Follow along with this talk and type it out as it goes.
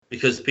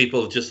because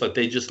people just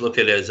they just look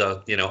at it as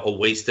a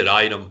wasted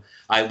item.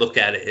 I look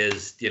at it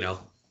as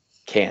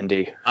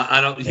candy. I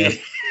don't. Yeah.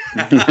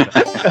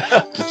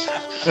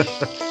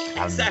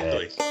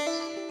 Exactly.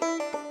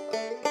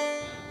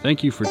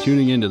 Thank you for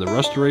tuning into the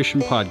Restoration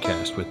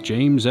Podcast with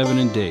James, Evan,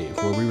 and Dave,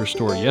 where we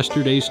restore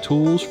yesterday's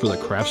tools for the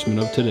craftsmen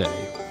of today.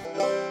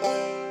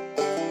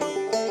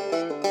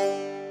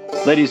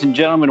 Ladies and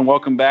gentlemen,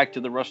 welcome back to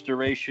the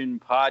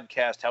Restoration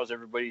Podcast. How's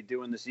everybody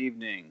doing this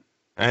evening?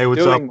 Hey,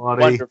 what's up,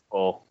 buddy?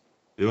 Wonderful.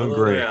 Doing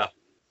great. Yeah.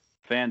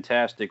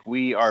 Fantastic.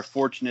 We are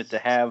fortunate to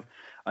have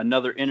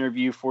another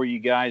interview for you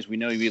guys. We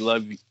know you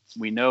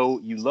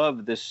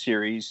love this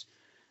series.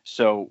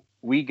 So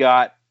we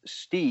got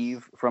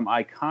Steve from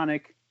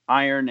Iconic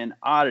Iron and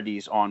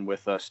Oddities on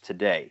with us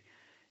today.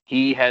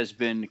 He has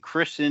been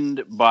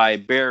christened by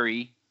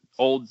Barry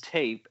Old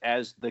Tape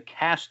as the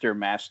Caster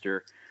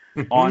Master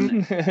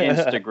on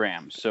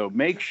Instagram. So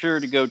make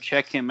sure to go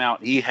check him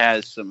out. He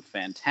has some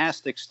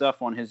fantastic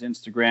stuff on his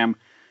Instagram.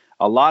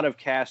 A lot of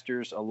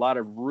casters, a lot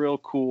of real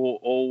cool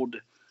old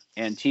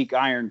antique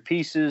iron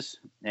pieces.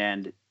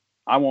 And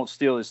I won't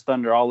steal his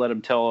thunder. I'll let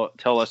him tell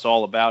us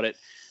all about it.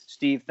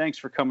 Steve, thanks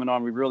for coming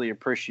on. We really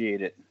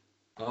appreciate it.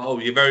 Oh,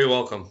 you're very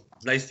welcome.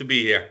 Nice to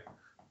be here.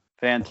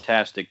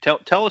 Fantastic.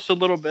 Tell us a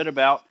little bit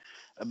about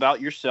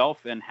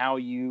yourself and how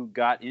you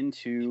got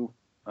into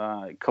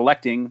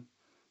collecting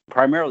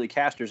primarily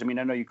casters. I mean,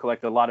 I know you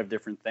collect a lot of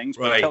different things,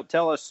 but right.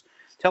 tell us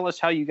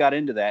how you got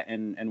into that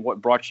and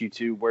what brought you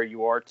to where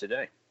you are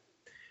today.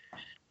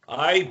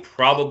 I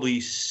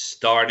probably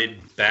started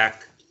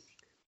back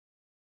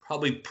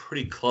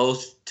pretty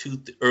close to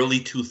the early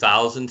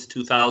 2000s,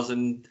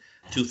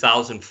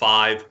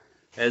 2005,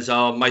 as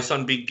my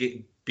son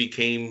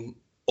became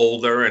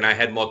older and I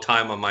had more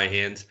time on my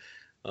hands.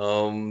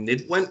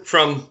 It went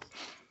from,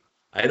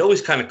 I had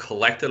always kind of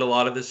collected a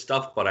lot of this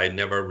stuff, but I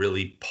never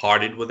really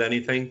parted with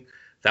anything.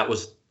 That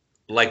was,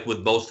 like with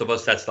most of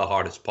us, that's the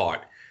hardest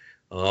part.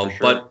 Sure.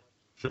 But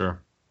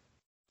sure,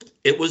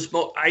 it was,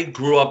 I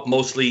grew up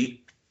mostly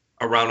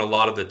around a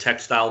lot of the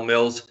textile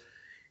mills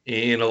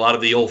and a lot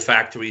of the old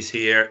factories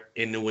here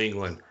in New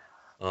England.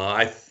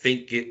 I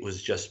think it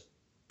was just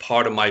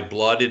part of my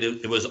blood.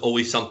 It was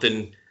always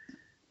something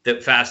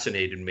that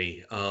fascinated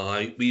me.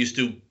 We used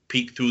to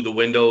peek through the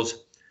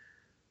windows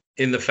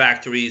in the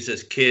factories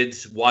as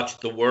kids, watch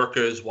the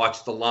workers,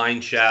 watch the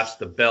line shafts,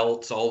 the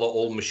belts, all the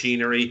old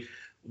machinery.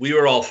 We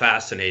were all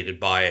fascinated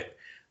by it.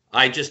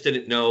 I just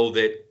didn't know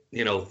that,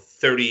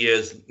 30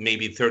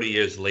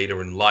 years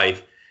later in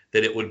life,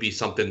 that it would be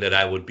something that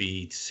I would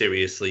be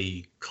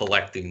seriously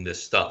collecting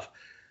this stuff.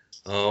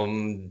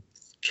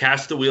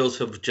 Caster wheels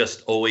have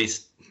just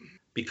always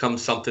become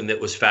something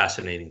that was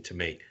fascinating to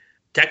me.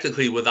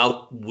 Technically,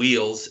 without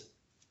wheels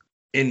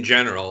in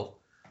general,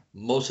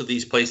 most of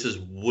these places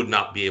would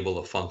not be able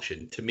to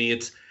function. To me,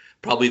 it's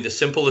probably the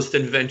simplest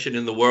invention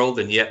in the world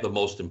and yet the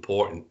most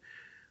important.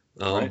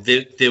 Right.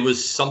 There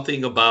was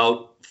something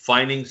about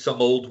finding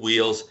some old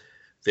wheels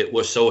that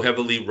were so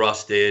heavily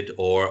rusted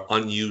or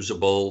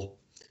unusable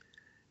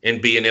and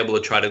being able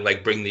to try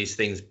to bring these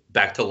things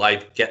back to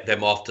life, get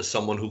them off to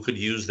someone who could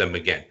use them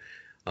again.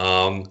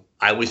 I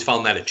always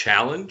found that a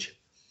challenge.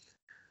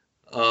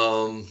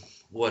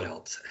 What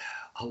else?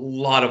 A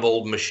lot of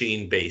old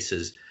machine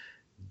bases,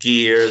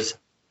 gears,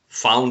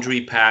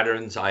 foundry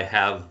patterns. I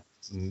have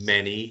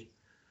many.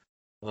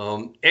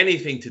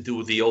 Anything to do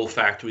with the old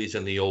factories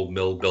and the old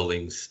mill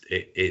buildings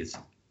is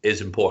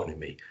important to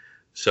me.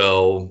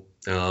 So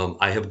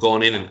I have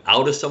gone in and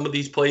out of some of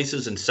these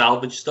places and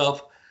salvaged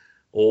stuff,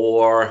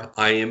 or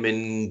I am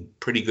in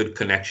pretty good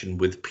connection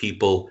with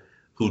people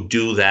who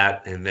do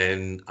that, and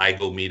then I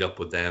go meet up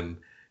with them,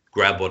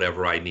 grab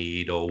whatever I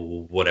need or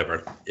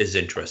whatever is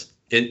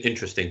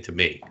interesting to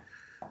me.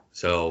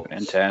 So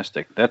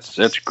fantastic.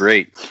 That's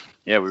great.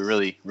 Yeah, we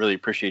really, really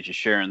appreciate you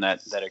sharing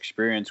that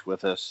experience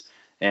with us.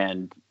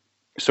 And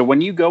so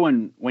when you go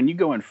and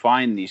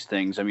find these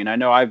things, I mean, I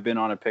know I've been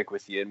on a pick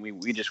with you, and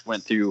we just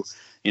went through,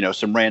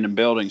 some random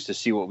buildings to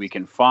see what we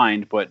can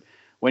find. But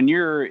when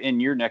you're in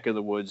your neck of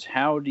the woods,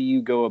 how do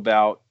you go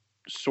about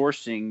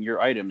sourcing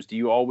your items? Do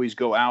you always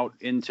go out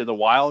into the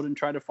wild and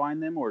try to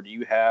find them, or do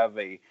you have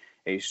a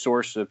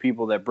source of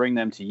people that bring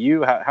them to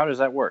you? How does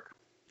that work?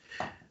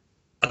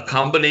 A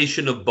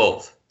combination of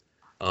both.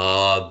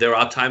 There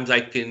are times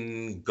I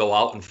can go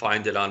out and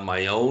find it on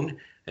my own,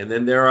 and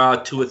then there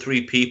are 2 or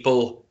 3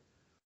 people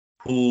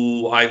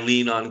who I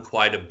lean on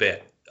quite a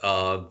bit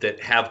that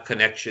have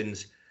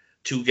connections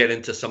to get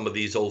into some of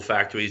these old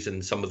factories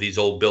and some of these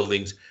old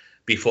buildings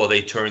before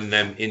they turn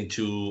them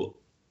into,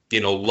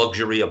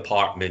 luxury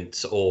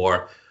apartments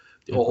or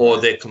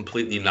they're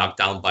completely knocked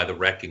down by the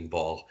wrecking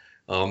ball.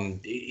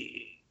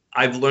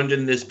 I've learned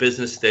in this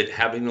business that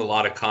having a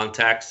lot of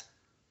contacts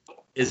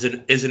is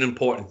an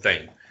important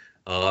thing.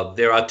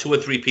 There are 2 or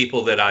 3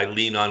 people that I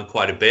lean on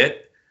quite a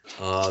bit.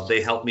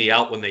 They help me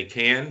out when they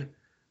can.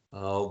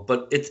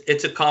 But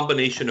it's a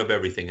combination of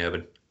everything,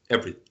 Evan.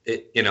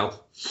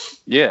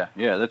 Yeah,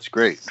 that's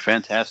great.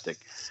 Fantastic.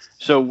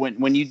 So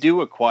when you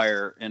do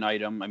acquire an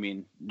item, I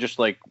mean, just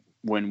like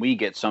when we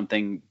get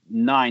something,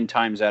 9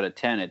 times out of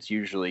 10, it's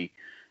usually,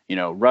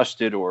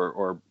 rusted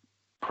or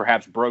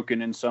perhaps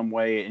broken in some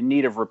way, in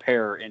need of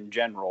repair in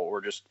general,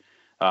 or just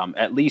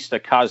at least a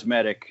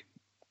cosmetic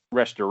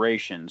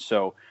restoration.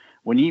 So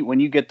when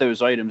you get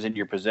those items in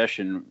your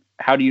possession,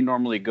 how do you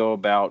normally go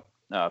about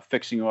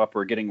fixing them up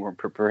or getting them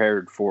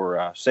prepared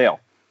for sale?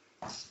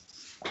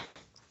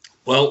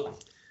 Well,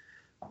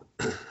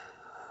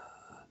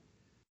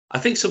 I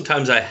think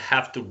sometimes I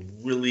have to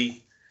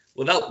really,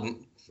 I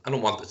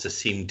don't want this to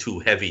seem too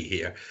heavy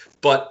here,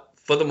 but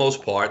for the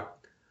most part,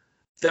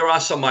 there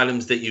are some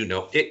items that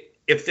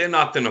if they're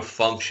not going to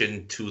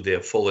function to their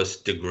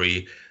fullest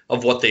degree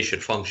of what they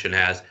should function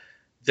as,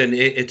 then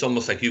it's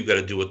almost like you've got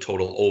to do a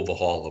total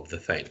overhaul of the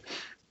thing.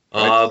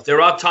 Right.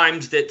 There are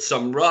times that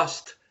some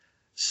rust,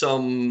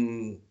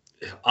 some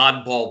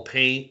oddball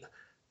paint,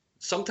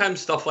 sometimes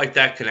stuff like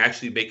that can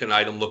actually make an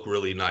item look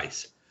really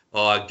nice.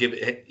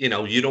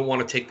 You don't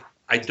want to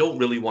I don't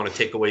really want to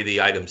take away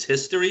the item's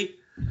history.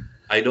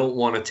 I don't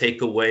want to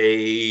take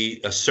away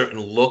a certain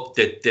look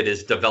that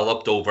is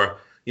developed over,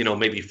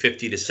 maybe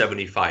 50 to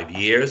 75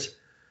 years.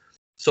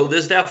 So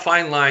there's that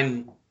fine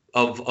line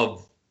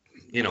of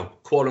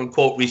quote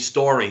unquote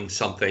restoring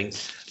something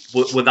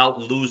without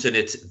losing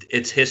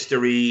its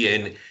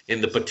history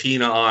and the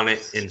patina on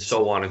it and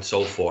so on and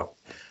so forth.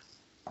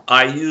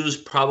 I use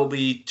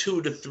probably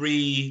 2 to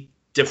 3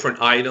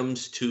 different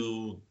items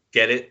to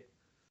get it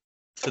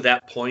to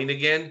that point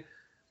again.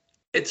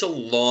 It's a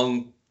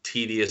long,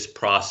 tedious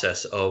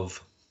process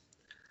of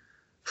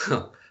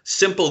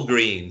simple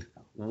green,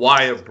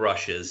 wire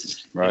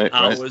brushes,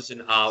 hours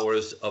and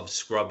hours of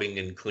scrubbing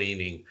and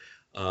cleaning.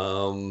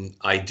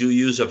 I do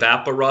use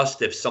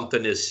Evaporust if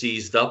something is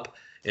seized up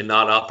and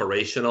not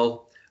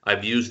operational.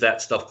 I've used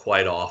that stuff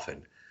quite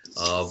often.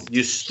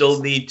 You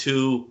still need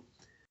to.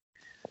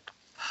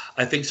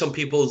 I think some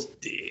people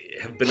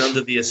have been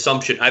under the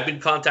assumption. I've been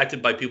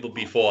contacted by people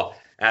before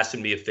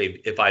asking me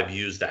if I've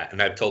used that, and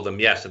I've told them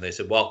yes, and they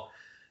said, well,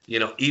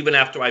 even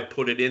after I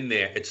put it in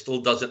there, it still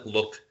doesn't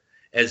look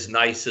as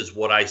nice as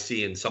what I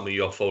see in some of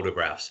your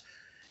photographs,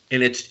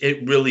 and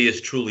it really is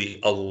truly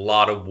a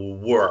lot of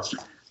work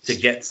to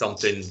get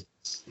something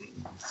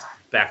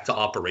back to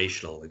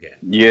operational again.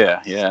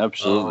 Yeah,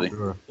 absolutely.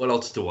 What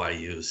else do I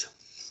use?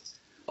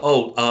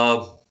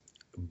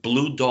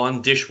 Blue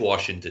Dawn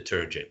dishwashing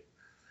detergent.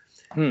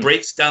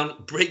 Breaks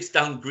down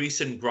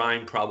grease and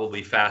grime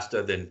probably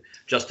faster than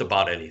just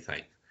about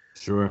anything.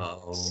 Sure.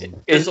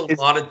 There's a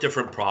lot of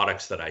different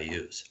products that I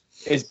use.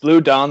 Is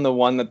Blue Dawn the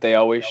one that they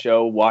always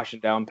show washing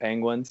down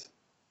penguins?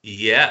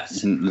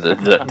 Yes.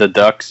 The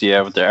ducks,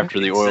 after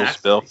the oil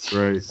spill.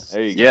 Right.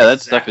 There you go.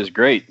 That stuff is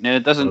great, and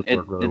it doesn't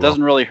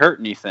doesn't really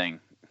hurt anything.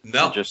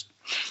 No. It just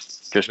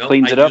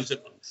cleans it up.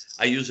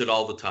 I use it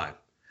all the time.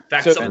 In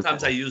fact,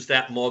 sometimes I use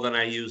that more than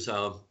I use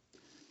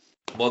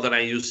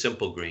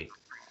Simple Green.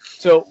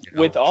 So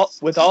with all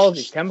of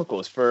these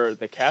chemicals for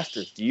the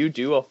casters, do you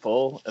do a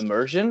full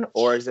immersion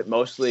or is it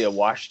mostly a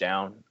wash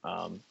down?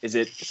 Is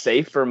it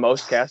safe for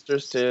most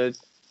casters to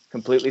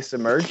completely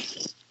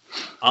submerge?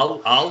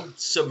 I'll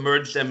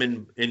submerge them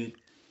in.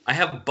 I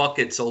have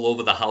buckets all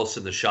over the house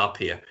in the shop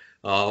here.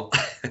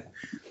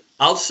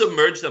 I'll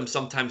submerge them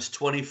sometimes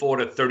 24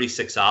 to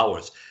 36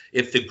 hours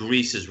if the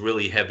grease is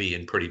really heavy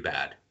and pretty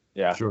bad.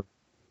 Yeah, sure.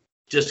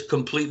 Just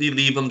completely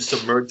leave them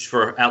submerged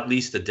for at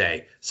least a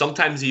day,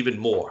 sometimes even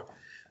more.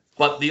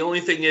 But the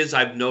only thing is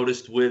I've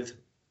noticed with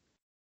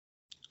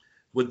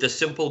the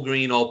Simple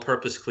Green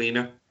all-purpose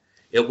cleaner,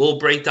 it will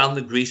break down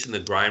the grease and the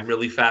grime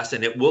really fast,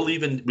 and it will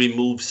even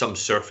remove some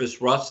surface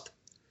rust.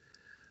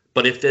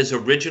 But if there's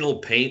original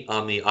paint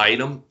on the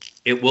item,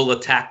 it will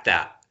attack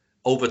that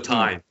over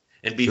time.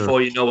 And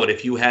before you know it,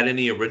 if you had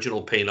any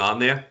original paint on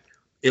there,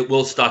 it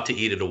will start to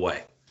eat it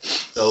away.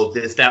 So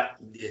there's that.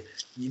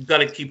 You've got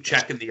to keep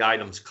checking the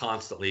items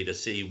constantly to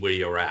see where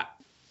you're at.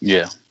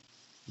 Yeah.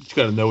 You just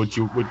got to know what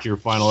you want your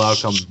final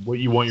outcome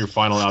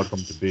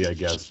to be, I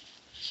guess.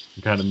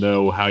 You kind of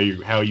know how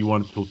you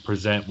want it to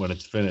present when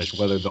it's finished,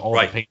 whether the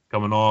paint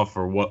coming off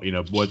or what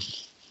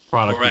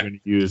product you're going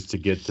to use to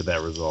get to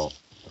that result.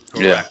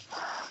 Correct.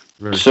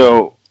 Yeah.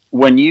 So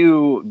when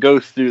you go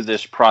through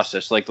this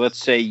process, like let's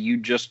say you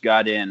just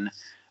got in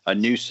a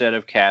new set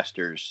of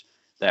casters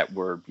that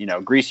were,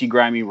 greasy,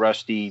 grimy,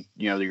 rusty,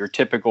 your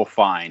typical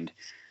find.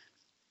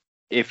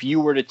 If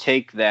you were to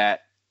take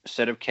that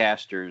set of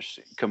casters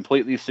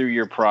completely through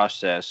your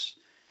process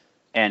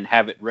and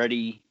have it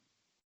ready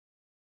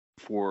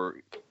for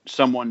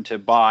someone to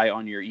buy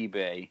on your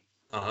eBay,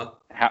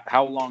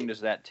 how long does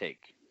that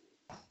take?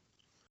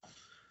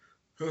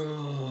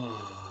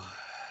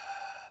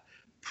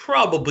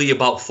 Probably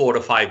about 4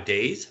 to 5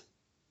 days.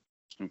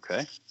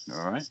 Okay.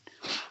 All right.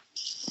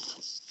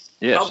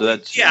 Yeah, probably, so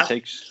it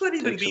takes. Could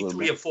even be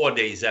 3 or 4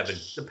 days, Evan,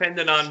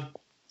 depending on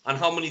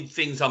how many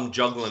things I'm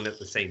juggling at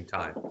the same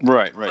time.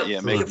 Right.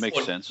 Yeah,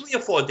 makes sense. 3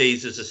 or 4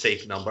 days is a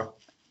safe number.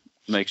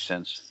 Makes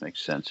sense.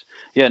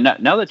 Yeah.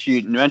 Now that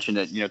you mentioned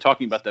it,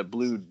 talking about the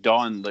Blue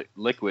Dawn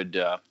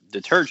liquid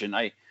detergent,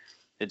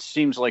 it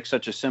seems like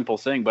such a simple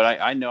thing,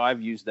 but I know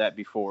I've used that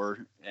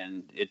before,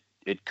 and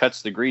it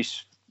cuts the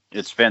grease.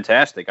 It's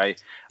fantastic.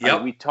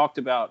 We talked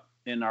about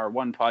in our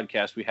one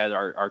podcast, we had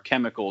our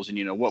chemicals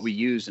and what we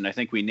use, and I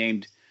think we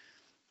named.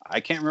 I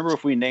can't remember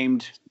if we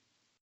named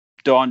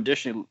Dawn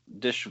dish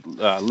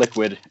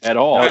liquid at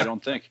all. I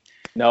don't think.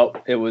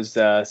 Nope, it was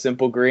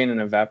Simple Green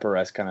and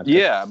Evaporest kind of thing.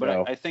 Yeah, but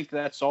I think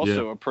that's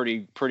also a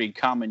pretty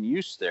common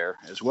use there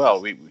as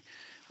well. We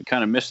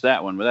kind of missed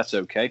that one, but that's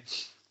okay.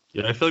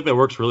 Yeah, I feel like that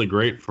works really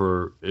great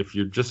for if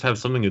you just have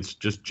something that's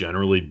just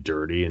generally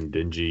dirty and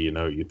dingy.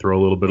 You throw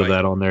a little bit of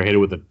that on there, hit it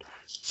with a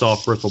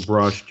soft bristle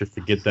brush just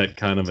to get that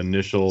kind of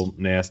initial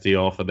nasty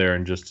off of there,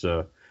 and just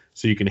so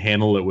you can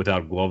handle it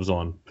without gloves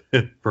on,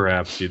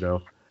 perhaps,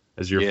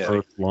 as your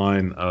first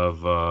line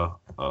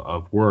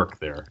of work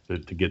there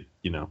to get,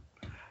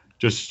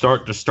 just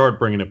start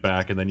bringing it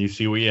back, and then you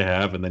see what you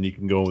have, and then you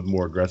can go with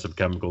more aggressive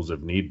chemicals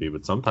if need be.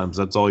 But sometimes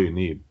that's all you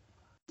need.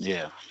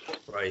 Yeah.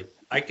 Right.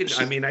 I can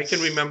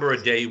remember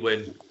a day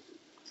when,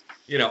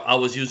 I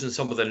was using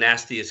some of the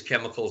nastiest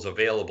chemicals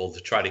available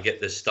to try to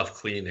get this stuff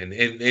clean.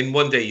 And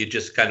one day you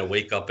just kind of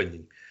wake up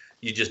and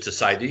you just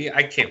decide,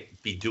 I can't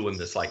be doing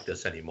this like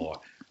this anymore.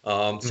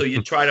 So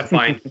you try to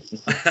find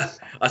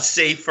a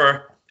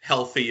safer,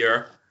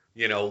 healthier,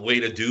 way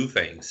to do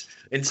things.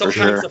 And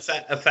sometimes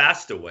a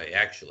faster way,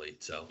 actually.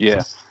 So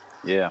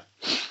yeah.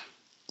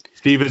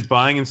 Steve, is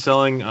buying and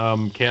selling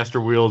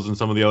caster wheels and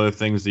some of the other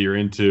things that you're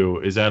into,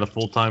 is that a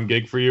full-time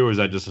gig for you, or is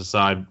that just a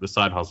side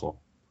hustle?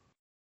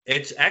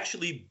 It's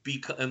actually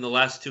in the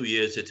last 2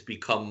 years, it's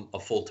become a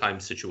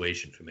full-time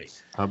situation for me.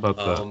 How about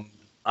that?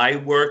 I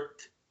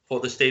worked for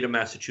the state of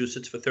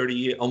Massachusetts for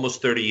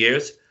almost 30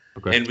 years,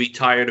 and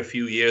retired a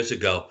few years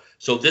ago.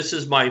 So this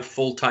is my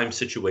full-time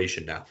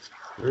situation now.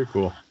 Very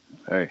cool.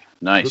 Very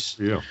nice.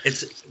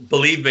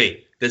 Believe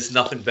me, there's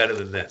nothing better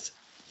than this.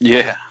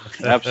 Yeah,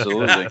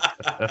 absolutely.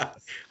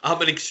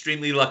 I'm an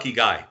extremely lucky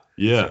guy.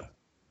 Yeah.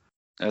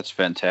 That's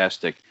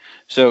fantastic.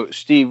 So,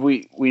 Steve,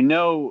 we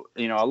know,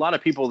 a lot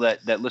of people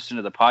that listen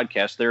to the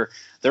podcast,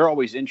 they're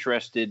always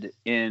interested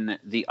in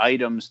the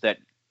items that,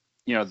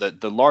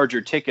 the larger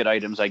ticket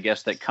items, I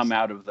guess, that come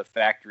out of the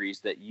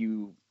factories that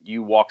you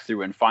walk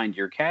through and find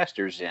your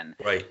casters in.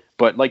 Right.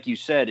 But like you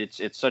said,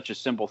 it's such a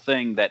simple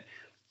thing that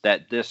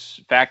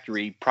this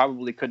factory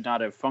probably could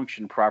not have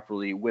functioned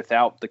properly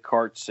without the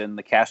carts and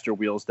the caster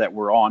wheels that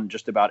were on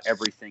just about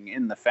everything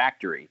in the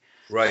factory.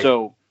 Right.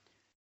 So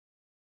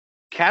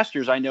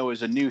casters, I know,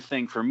 is a new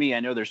thing for me. I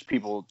know there's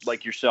people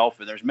like yourself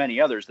and there's many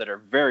others that are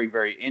very,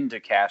 very into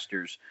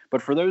casters.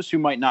 But for those who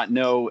might not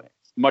know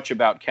much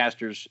about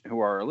casters who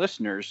are our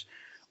listeners,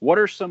 what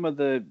are some of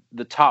the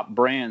top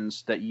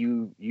brands that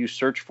you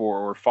search for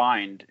or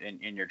find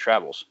in your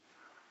travels?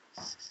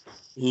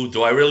 Ooh,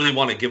 do I really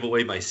want to give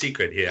away my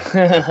secret here?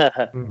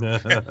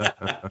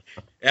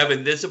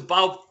 Evan, there's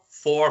about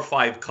 4 or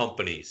 5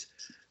 companies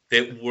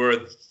that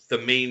were the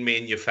main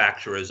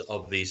manufacturers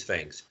of these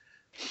things.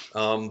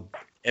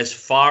 As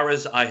far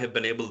as I have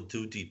been able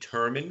to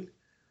determine,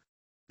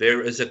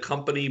 there is a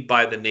company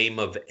by the name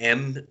of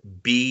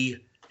M.B.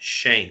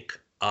 Schenck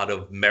out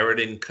of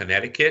Meriden,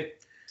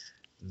 Connecticut.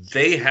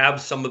 They have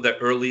some of the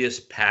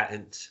earliest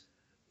patents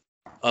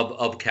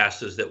of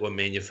casters that were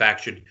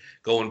manufactured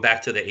going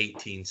back to the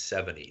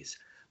 1870s.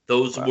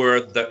 Those were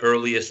the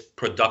earliest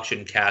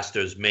production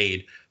casters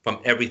made from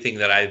everything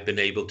that I've been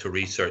able to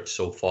research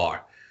so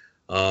far.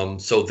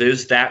 So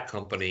there's that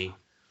company.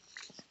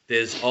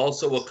 There's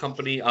also a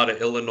company out of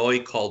Illinois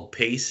called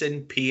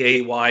Payson,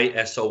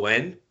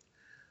 Payson.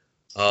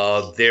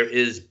 There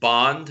is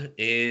Bond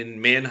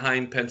in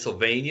Manheim,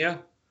 Pennsylvania.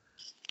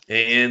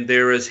 And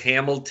there is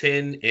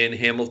Hamilton in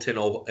Hamilton,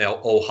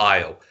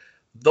 Ohio.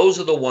 Those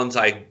are the ones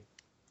I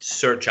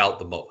search out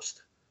the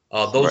most.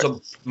 Those are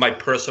my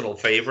personal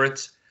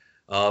favorites.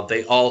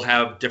 They all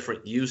have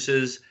different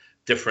uses,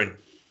 different,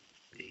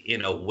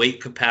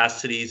 weight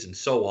capacities and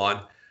so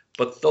on.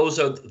 But those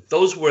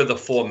were the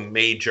 4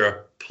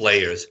 major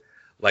players,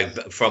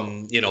 like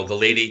from, the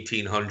late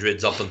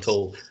 1800s up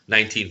until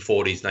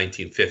 1940s,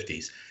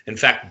 1950s. In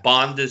fact,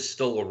 Bond is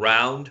still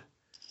around.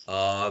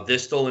 They're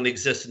still in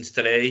existence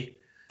today.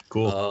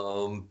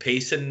 Cool.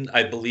 Payson,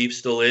 I believe,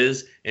 still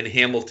is, and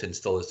Hamilton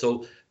still is.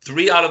 So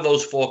 3 out of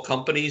those 4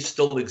 companies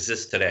still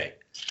exist today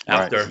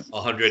after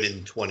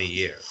 120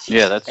 years.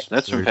 Yeah, that's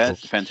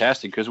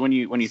fantastic, because when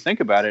you think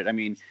about it, I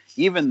mean,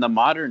 even the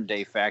modern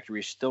day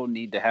factories still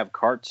need to have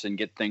carts and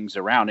get things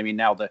around. I mean,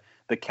 now the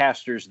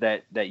casters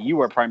that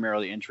you are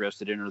primarily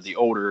interested in are the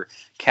older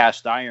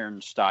cast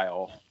iron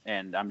style,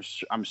 and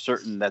I'm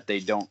certain that they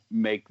don't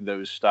make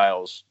those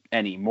styles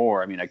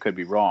anymore. I mean, I could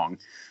be wrong,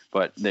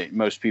 but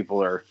most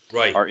people are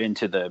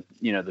into the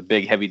the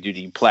big heavy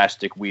duty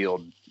plastic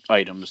wheeled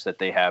items that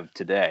they have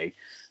today.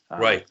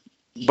 Right.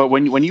 But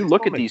when you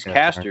look at these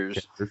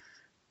casters,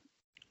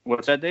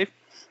 what's that, Dave?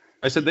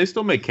 I said they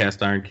still make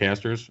cast iron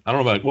casters. I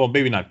don't know about, well,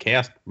 maybe not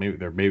cast, maybe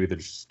they're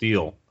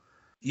steel.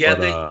 Yeah,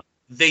 but,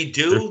 they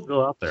do. They're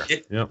still out there.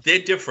 They're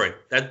different.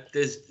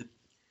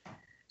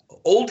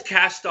 Old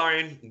cast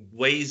iron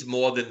weighs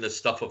more than the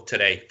stuff of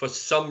today. For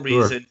some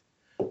reason,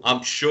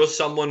 I'm sure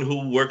someone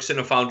who works in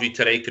a foundry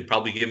today could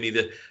probably give me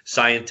the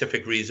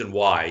scientific reason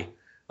why.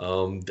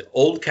 The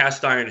old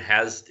cast iron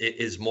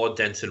is more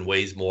dense and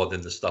weighs more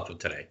than the stuff of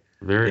today.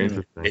 Very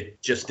interesting.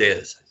 It just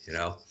is, you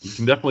know. You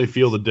can definitely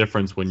feel the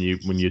difference when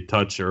you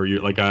touch, or you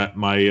like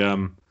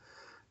my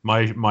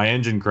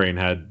engine crane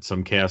had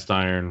some cast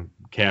iron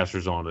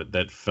casters on it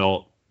that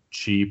felt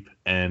cheap,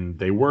 and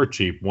they were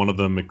cheap. One of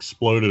them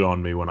exploded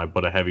on me when I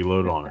put a heavy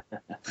load on it.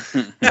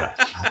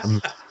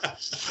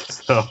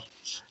 So,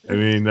 I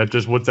mean,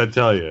 what's that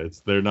tell you?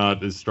 They're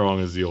not as strong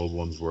as the old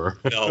ones were.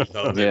 No,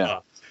 they're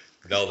not.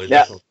 No, they're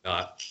definitely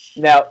not.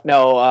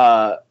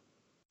 Now,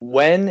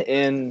 when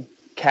in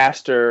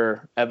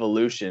caster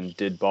evolution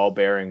did ball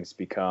bearings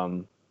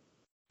become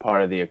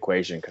part of the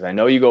equation? Because I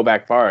know you go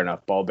back far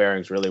enough, ball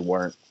bearings really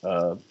weren't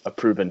a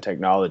proven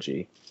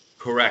technology.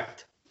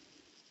 Correct.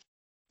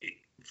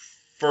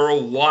 For a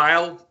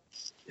while,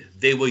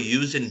 they were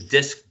using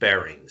disc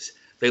bearings.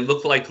 They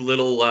look like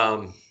little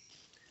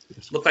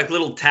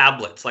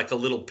tablets, like a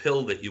little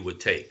pill that you would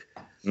take.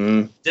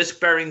 Disc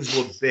bearings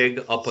were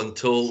big up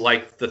until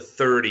like the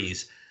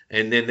 30s,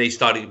 and then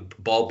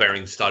ball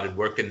bearings started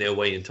working their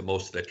way into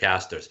most of the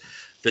casters.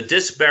 The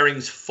disc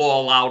bearings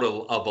fall out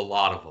of a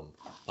lot of them.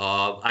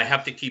 I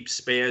have to keep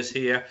spares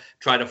here,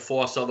 try to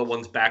force other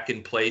ones back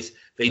in place.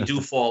 They do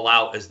fall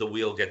out as the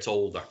wheel gets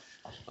older.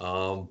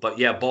 But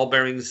yeah, ball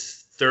bearings,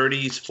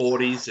 30s,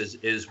 40s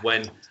is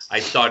when I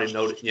started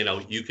noticing,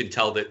 you can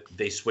tell that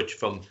they switched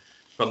from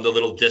the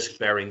little disc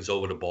bearings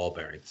over to ball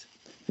bearings.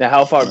 Now,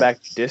 how far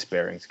back do disc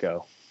bearings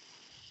go?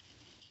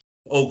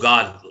 Oh,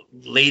 God,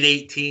 late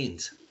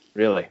 18s.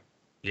 Really?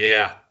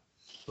 Yeah.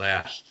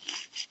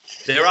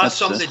 There are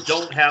some that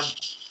don't have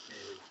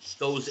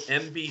those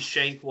MB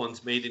Shank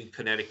ones made in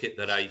Connecticut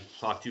that I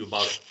talked to you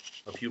about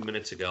a few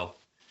minutes ago.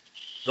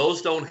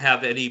 Those don't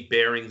have any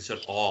bearings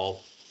at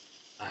all.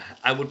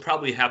 I would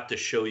probably have to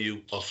show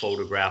you a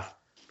photograph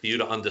for you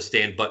to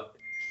understand, but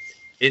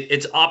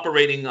it's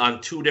operating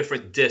on two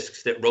different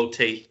discs that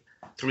rotate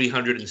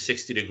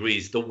 360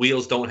 degrees. The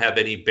wheels don't have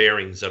any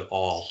bearings at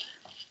all.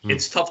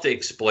 It's tough to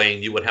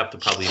explain. You would have to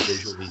probably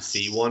visually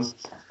see one.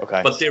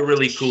 Okay. But they're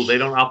really cool. They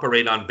don't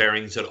operate on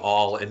bearings at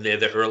all, and they're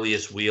the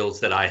earliest wheels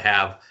that I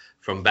have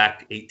from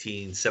back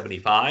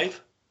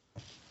 1875.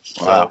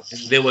 Wow.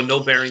 So there were no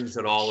bearings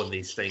at all in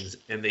these things,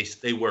 and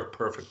they work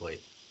perfectly.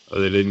 Oh,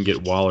 they didn't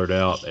get wallered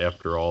out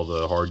after all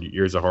the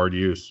years of hard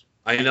use.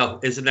 I know.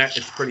 Isn't that?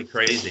 It's pretty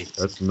crazy.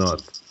 That's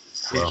nuts.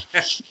 Well,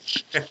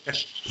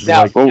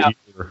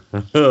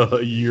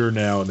 a year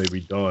now and they'd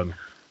be done.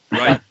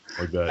 Right.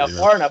 Like that. Now,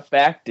 far enough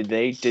back, did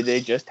they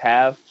just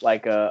have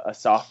like a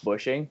soft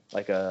bushing,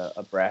 like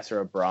a brass or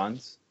a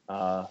bronze,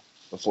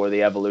 before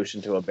the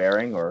evolution to a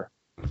bearing, or?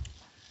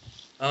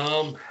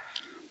 How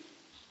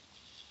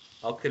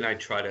can I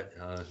try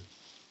to?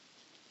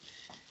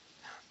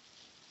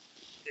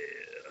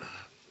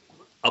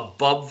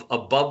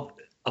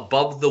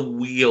 Above the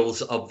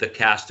wheels of the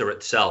caster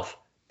itself,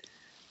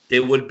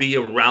 there would be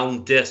a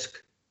round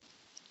disc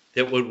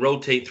that would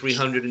rotate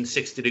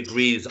 360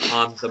 degrees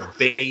on the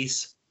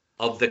base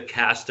of the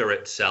caster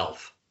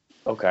itself.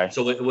 Okay.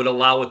 So it would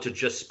allow it to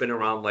just spin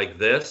around like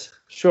this.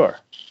 Sure.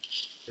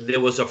 There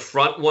was a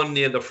front one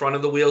near the front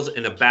of the wheels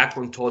and a back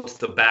one towards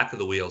the back of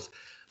the wheels.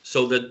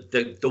 So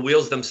the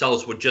wheels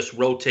themselves would just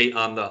rotate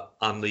on the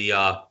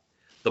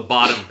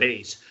bottom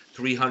base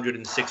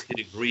 360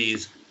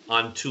 degrees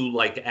on two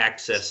like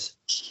axis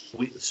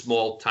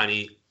small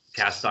tiny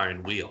cast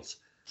iron wheels.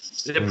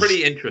 They're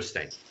pretty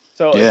interesting.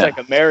 So it's like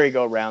a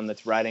merry-go-round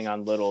that's riding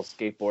on little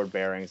skateboard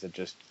bearings that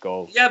just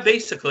go. Yeah,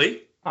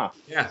 basically. Huh.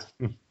 Yeah.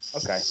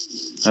 Okay.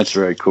 That's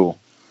very cool.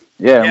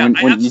 Yeah. Yeah,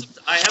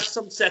 I have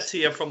some sets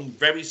here from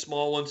very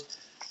small ones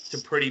to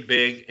pretty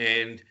big,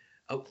 and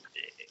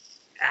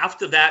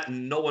after that,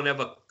 no one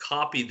ever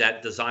copied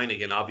that design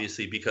again,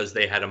 obviously, because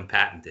they had them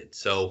patented.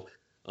 So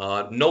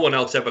no one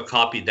else ever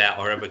copied that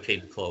or ever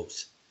came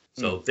close.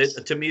 So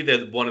to me,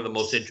 they're one of the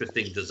most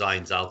interesting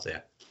designs out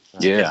there.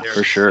 Yeah,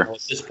 for sure.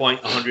 At this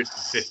point,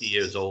 150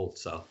 years old.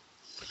 So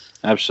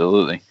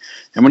absolutely.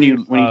 And when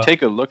you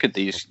take a look at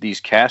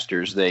these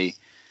casters, they,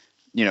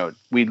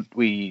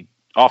 we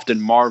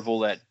often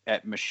marvel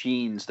at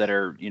machines that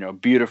are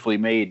beautifully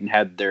made and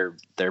had their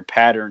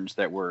patterns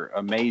that were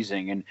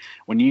amazing. And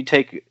when you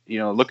take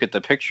look at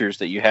the pictures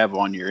that you have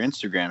on your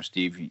Instagram,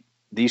 Steve,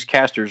 these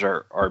casters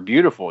are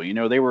beautiful.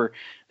 They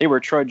were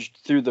trudged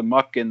through the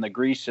muck and the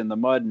grease and the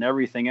mud and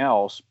everything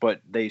else,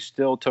 but they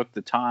still took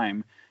the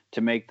time to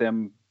make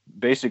them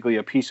basically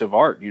a piece of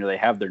art. They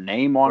have their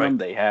name on them.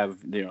 They have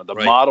the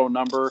model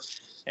number,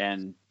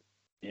 and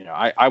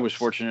I was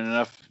fortunate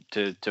enough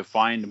to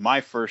find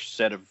my first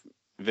set of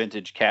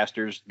vintage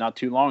casters not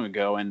too long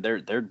ago, and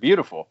they're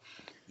beautiful.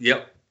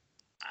 Yep.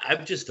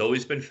 I've just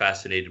always been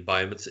fascinated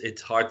by them.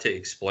 It's hard to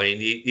explain.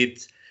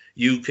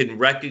 You can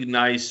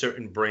recognize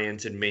certain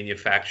brands and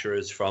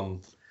manufacturers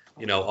from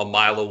a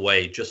mile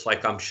away, just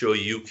like I'm sure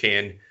you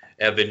can,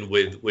 Evan,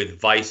 with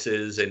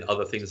Vices and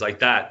other things like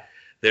that.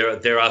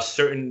 There are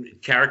certain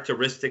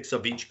characteristics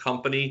of each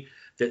company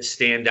that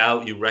stand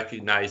out, you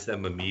recognize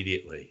them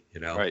immediately, you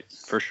know? Right,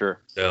 for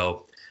sure.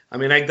 So, I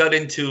mean, I got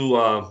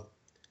into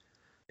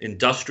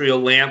industrial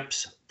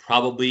lamps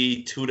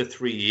probably 2 to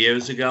 3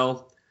 years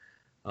ago.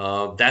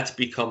 That's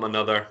become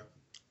another,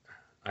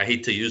 I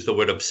hate to use the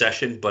word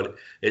obsession, but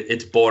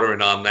it's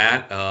bordering on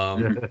that.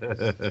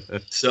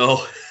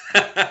 So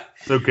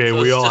it's okay.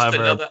 So we it's all just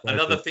have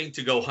another thing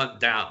to go hunt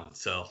down.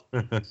 So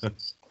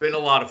it's been a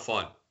lot of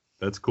fun.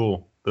 That's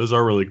cool. Those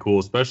are really cool,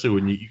 especially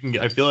when you can.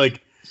 I feel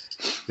like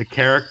the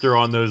character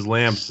on those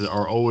lamps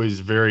are always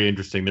very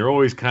interesting. They're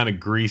always kind of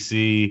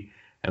greasy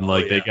and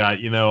they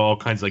got, all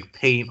kinds of like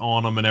paint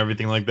on them and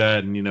everything like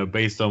that. And,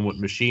 based on what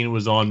machine it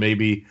was on,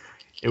 maybe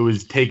it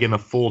was taking a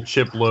full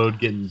chip load,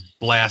 getting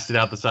blasted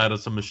out the side of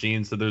some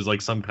machines. So there's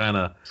like some kind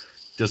of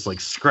just like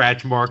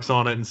scratch marks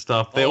on it and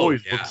stuff. They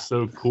always look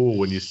so cool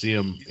when you see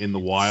them in the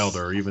wild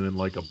or even in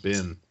like a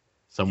bin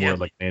somewhere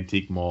like an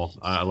antique mall.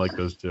 I like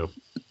those too.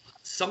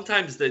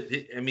 Sometimes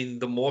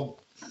the more,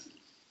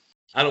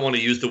 I don't want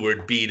to use the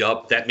word beat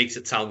up. That makes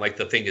it sound like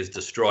the thing is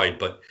destroyed.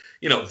 But,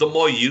 the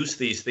more use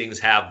these things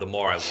have, the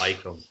more I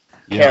like them.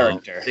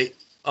 Character.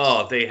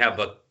 They have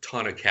a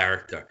ton of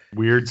character.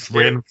 Weird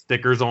random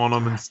stickers on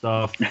them and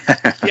stuff.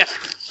 Yeah.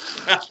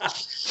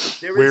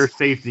 Wear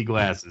safety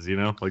glasses,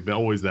 like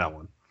always that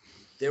one.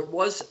 There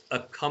was a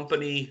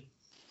company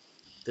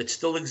that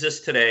still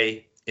exists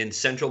today in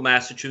central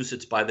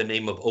Massachusetts by the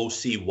name of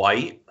O.C.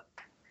 White.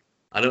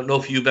 I don't know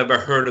if you've ever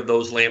heard of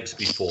those lamps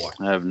before.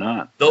 I have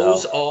not.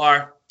 Those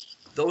are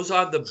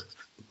the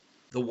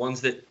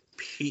ones that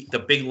the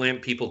big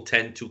lamp people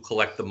tend to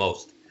collect the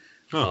most.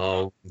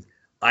 Huh.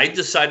 I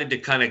decided to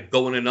kind of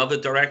go in another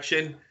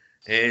direction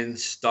and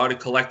started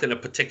collecting a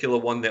particular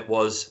one that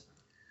was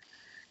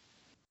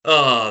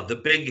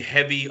the big,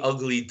 heavy,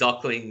 ugly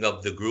duckling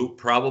of the group,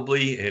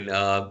 probably. And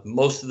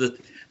most of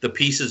the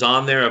pieces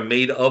on there are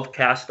made of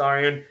cast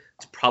iron.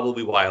 It's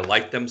probably why I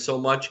like them so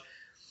much.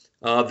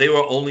 They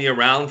were only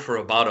around for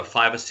about a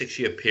 5 or 6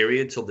 year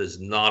period, so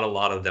there's not a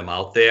lot of them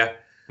out there.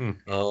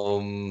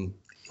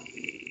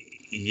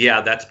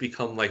 That's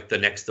become like the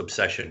next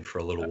obsession for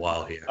a little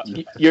while here.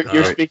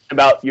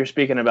 You're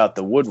speaking about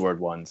the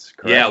Woodward ones,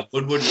 correct? Yeah,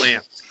 Woodward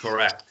lamps,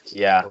 correct.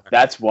 Yeah, correct.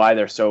 That's why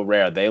they're so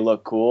rare. They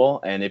look cool,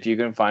 and if you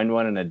can find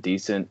one in a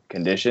decent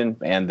condition,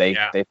 man, they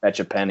fetch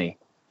a penny.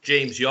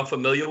 James, you're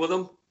familiar with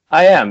them?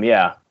 I am,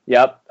 yeah.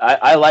 Yep,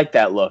 I like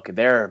that look.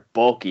 They're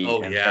bulky.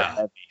 Oh, and yeah. they're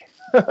heavy.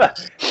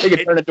 They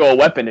could turn into a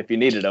weapon if you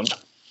needed them.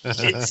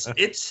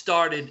 It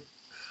started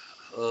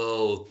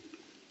a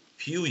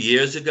few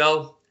years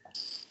ago.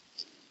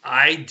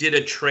 I did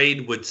a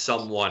trade with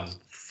someone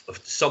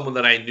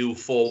that I knew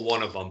for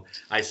one of them.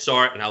 I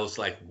saw it and I was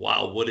like,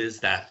 wow, what is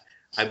that?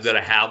 I'm going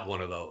to have one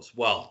of those.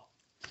 Well,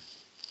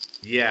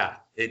 yeah,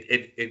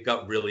 it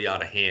got really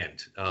out of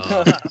hand.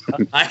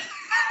 I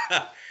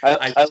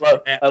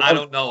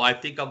don't know. I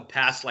think I'm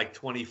past like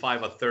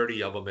 25 or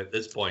 30 of them at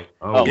this point.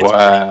 Oh, it's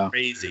wow.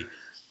 Crazy.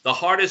 The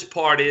hardest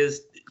part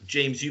is,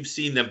 James, you've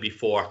seen them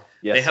before.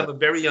 Yes, they have a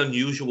very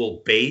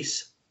unusual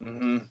base.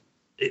 Mm-hmm.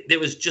 There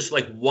was just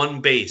like one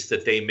base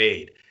that they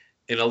made.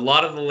 And a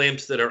lot of the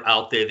lamps that are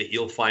out there that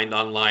you'll find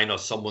online or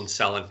someone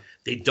selling,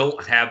 they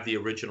don't have the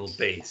original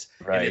base.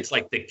 Right. And it's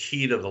like the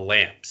key to the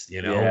lamps,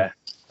 Yeah.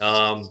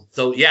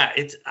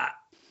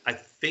 I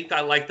think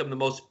I like them the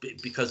most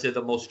because they're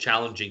the most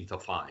challenging to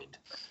find.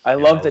 I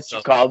love that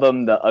you call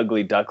them the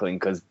ugly duckling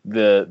because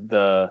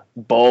the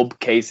bulb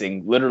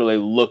casing literally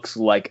looks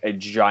like a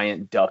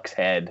giant duck's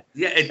head.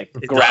 Yeah, it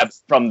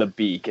grabs from the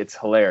beak. It's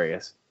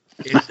hilarious.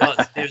 It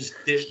does.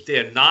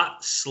 They're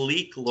not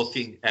sleek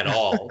looking at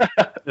all.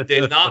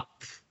 They're not.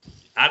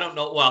 I don't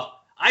know. Well,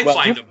 I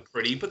find them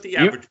pretty, but the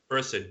average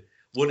person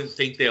wouldn't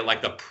think they're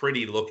like a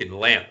pretty looking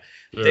lamp.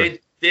 Sure.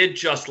 They're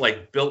just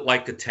like built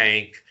like a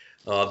tank.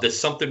 There's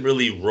something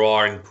really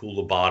raw and cool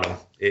about them.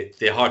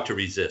 They're hard to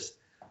resist.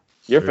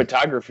 Your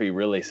photography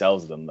really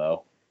sells them,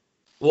 though.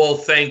 Well,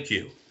 thank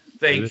you.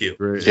 Thank you.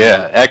 Great.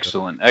 Yeah,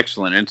 excellent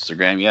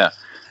Instagram. Yeah.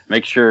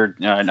 Make sure,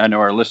 I know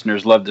our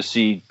listeners love to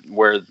see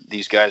where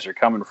these guys are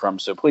coming from,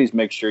 so please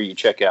make sure you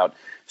check out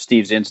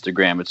Steve's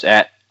Instagram. It's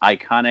at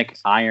Iconic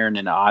Iron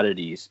and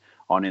Oddities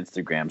on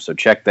Instagram, so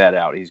check that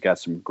out. He's got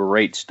some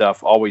great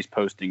stuff, always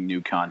posting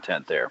new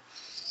content there.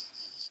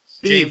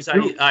 James,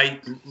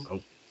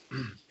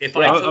 if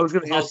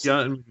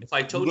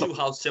I told you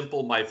how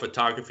simple my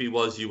photography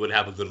was, you would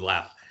have a good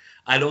laugh.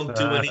 I don't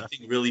do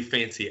anything really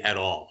fancy at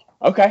all.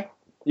 Okay.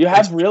 You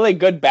have really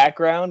good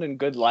background and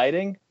good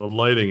lighting. The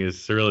lighting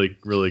is really,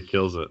 really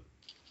kills it.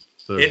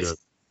 So good.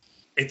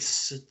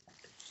 It's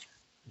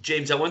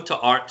James, I went to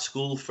art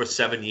school for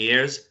 7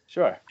 years.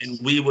 Sure. And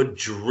we were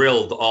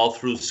drilled all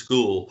through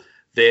school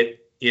that,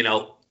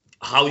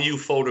 how you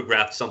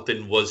photograph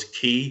something was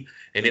key,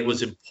 and it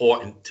was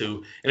important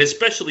to, and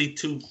especially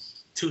to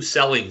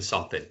selling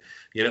something.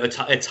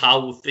 It's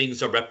how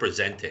things are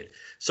represented.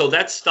 So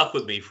that stuck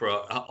with me for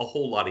a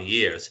whole lot of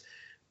years.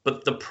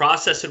 But the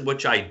process in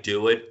which I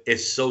do it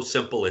is so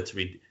simple. It's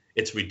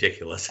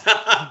ridiculous.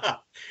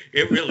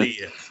 It really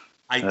is.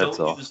 I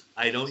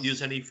don't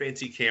use any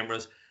fancy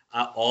cameras.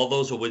 all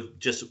those are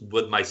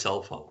with my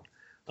cell phone.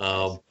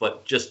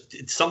 But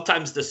just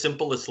sometimes the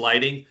simplest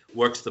lighting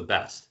works the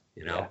best,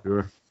 Yeah.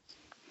 Sure.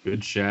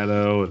 Good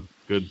shadow and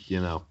good,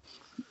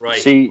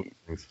 Right. See,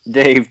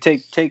 Dave,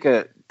 take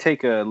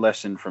a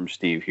lesson from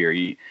Steve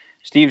here.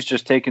 Steve's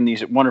just taking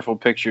these wonderful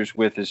pictures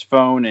with his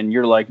phone, and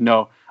you're like,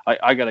 no,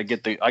 I gotta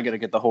get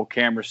the whole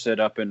camera set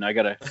up, and I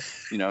gotta,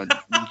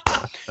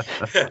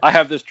 I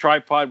have this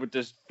tripod with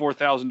this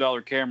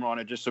 $4,000 camera on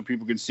it just so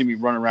people can see me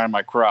run around in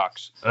my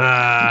Crocs.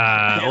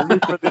 Only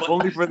for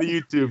the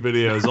YouTube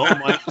videos. All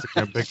my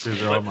Instagram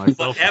pictures are on my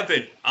cell phone. But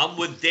Evan, I'm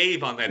with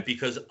Dave on that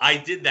because I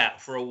did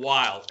that for a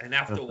while, and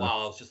after a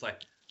while, I was just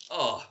like,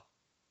 oh.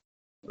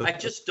 I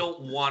just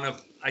don't want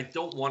to. I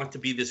don't want it to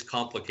be this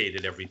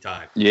complicated every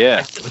time. Yeah.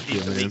 I just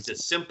need to make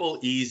this simple,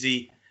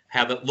 easy,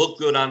 have it look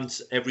good on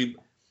every.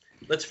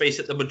 Let's face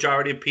it, the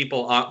majority of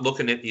people aren't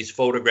looking at these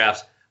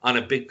photographs on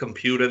a big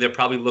computer. They're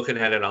probably looking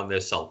at it on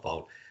their cell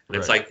phone. And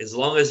it's like, as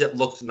long as it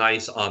looks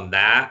nice on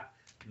that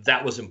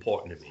was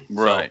important to me.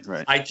 Right, so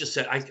right. I just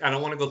said, I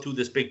don't want to go through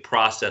this big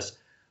process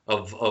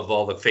of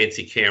all the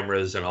fancy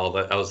cameras and all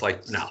that. I was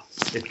like, no,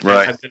 I'm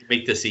going to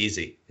make this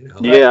easy.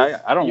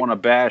 Yeah, I don't want to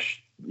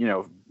bash,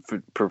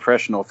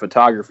 professional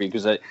photography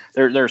because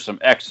there's some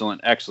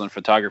excellent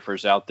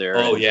photographers out there.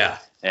 Oh, yeah.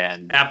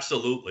 And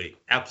absolutely.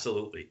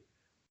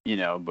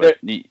 But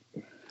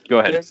go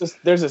ahead.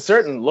 There's a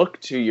certain look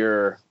to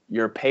your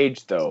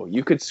page, though.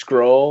 You could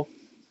scroll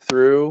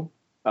through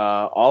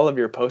all of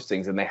your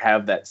postings, and they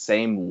have that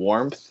same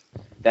warmth,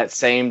 that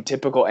same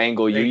typical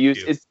angle you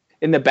use. It's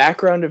in the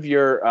background of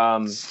your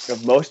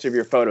of most of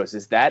your photos.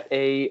 Is that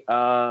a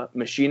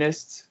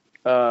machinist's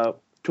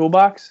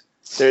toolbox?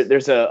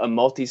 There's a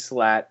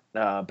multi-slat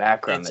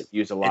background that you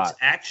use a lot. It's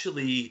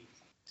actually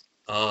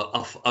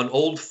an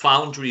old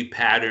foundry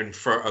pattern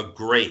for a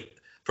grate,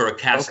 for a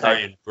cast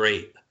iron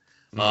grate.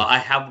 I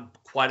have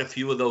quite a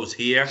few of those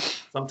here.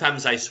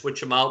 Sometimes I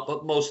switch them out,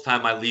 but most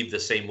time I leave the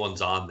same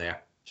ones on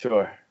there.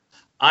 Sure.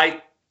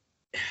 I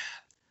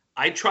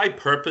try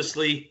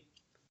purposely.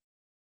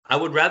 I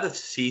would rather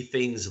see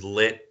things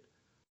lit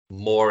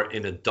more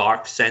in a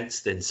dark sense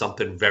than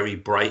something very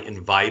bright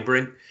and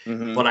vibrant.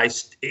 Mm-hmm. But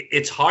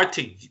it's hard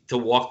to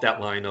walk that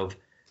line of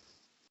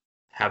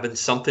having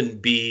something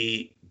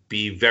be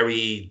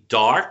very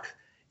dark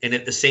and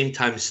at the same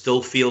time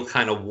still feel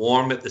kind of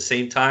warm at the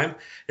same time.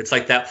 It's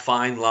like that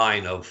fine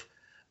line of,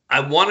 I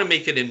want to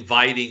make it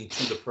inviting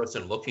to the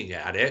person looking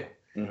at it.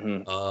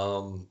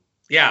 Mm-hmm.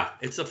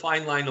 It's a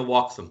fine line to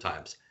walk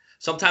sometimes.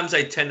 Sometimes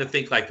I tend to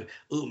think like,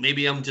 ooh,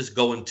 maybe I'm just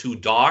going too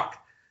dark.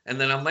 And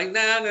then I'm like,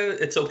 nah,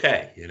 it's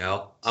okay.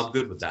 I'm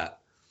good with that.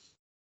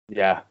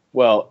 Yeah.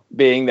 Well,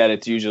 being that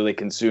it's usually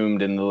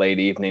consumed in the late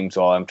evenings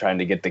while I'm trying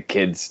to get the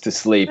kids to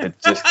sleep,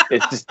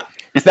 it's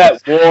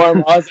that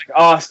warm. I was like,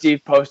 oh,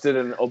 Steve posted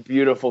a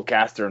beautiful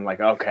caster. I'm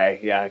like, okay,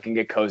 yeah, I can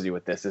get cozy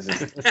with this. This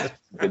is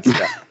good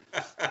stuff.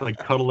 Like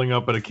cuddling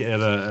up at a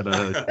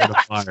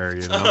fire,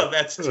 Oh,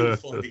 that's too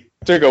funny.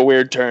 Took a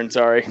weird turn.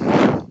 Sorry.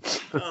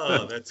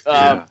 Oh, that's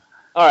good.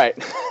 All right,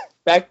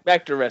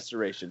 back to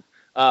restoration.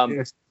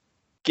 Yes.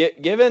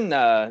 Given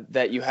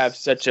that you have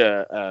such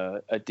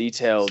a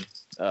detailed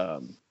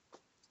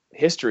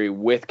history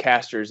with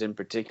casters in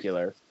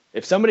particular,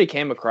 if somebody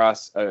came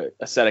across a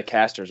set of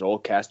casters,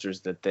 old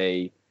casters that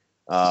they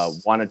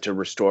wanted to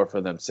restore for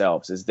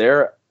themselves, is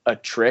there a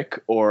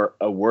trick or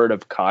a word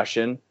of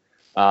caution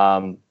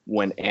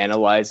when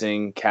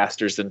analyzing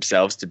casters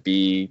themselves to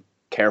be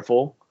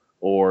careful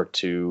or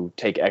to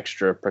take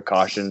extra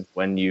precautions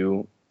when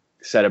you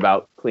set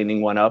about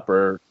cleaning one up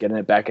or getting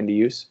it back into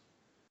use?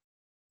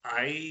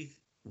 I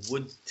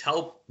would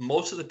tell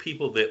most of the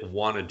people that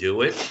want to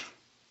do it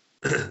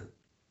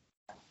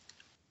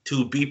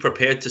to be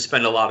prepared to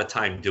spend a lot of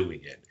time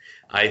doing it.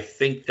 I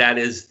think that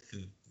is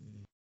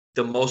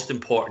the most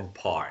important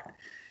part,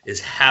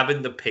 is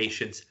having the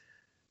patience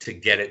to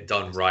get it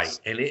done right.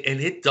 And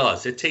it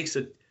does. It takes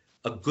a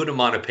good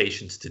amount of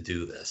patience to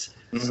do this.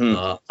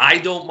 Mm-hmm. I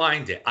don't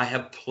mind it. I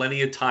have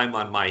plenty of time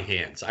on my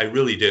hands. I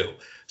really do.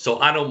 So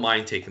I don't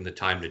mind taking the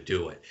time to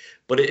do it.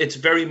 But it's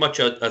very much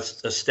a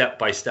step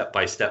by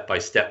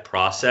step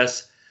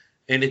process,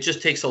 and it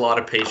just takes a lot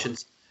of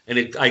patience.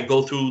 And I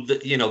go through the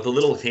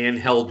little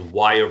handheld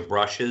wire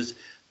brushes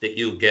that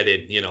you get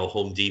at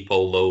Home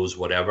Depot, Lowe's,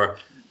 whatever.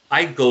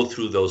 I go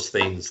through those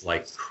things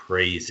like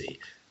crazy.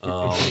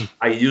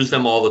 I use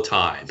them all the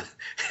time.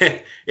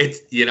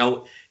 It's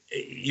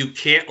you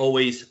can't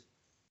always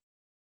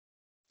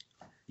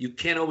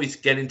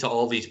get into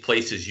all these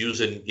places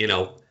using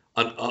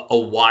a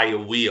wire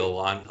wheel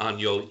on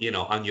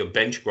your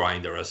bench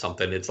grinder or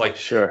something. It's like,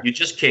 sure, you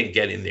just can't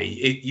get in there.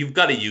 You've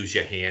got to use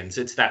your hands.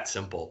 It's that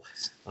simple.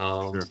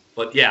 Sure.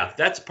 But yeah,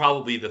 that's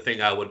probably the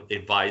thing I would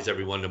advise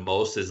everyone the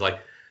most is like,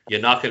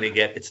 it's not going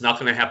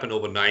to happen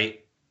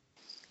overnight.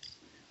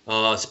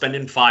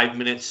 Spending 5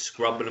 minutes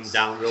scrubbing them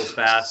down real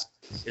fast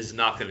is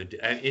not going to do.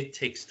 And it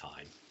takes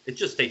time. It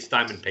just takes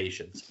time and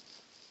patience.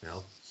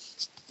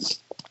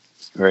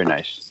 Very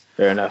nice.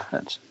 Fair enough.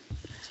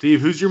 Steve,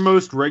 who's your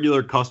most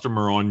regular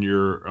customer on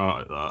your,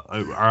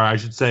 or I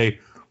should say,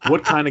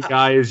 what kind of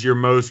guy is your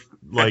most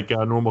like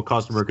normal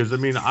customer? Because I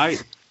mean,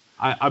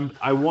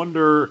 I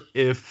wonder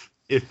if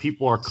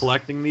people are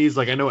collecting these.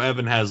 Like I know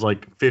Evan has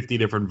like 50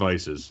 different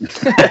vices.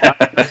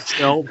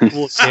 Sell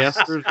full of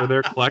casters. Are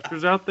there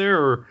collectors out there,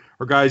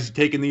 or guys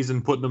taking these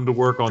and putting them to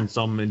work on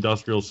some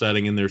industrial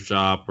setting in their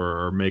shop,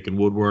 or making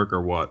woodwork,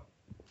 or what?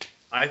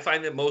 I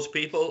find that most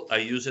people are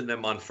using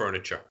them on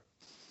furniture.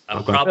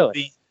 Okay.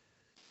 Probably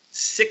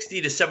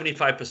 60 to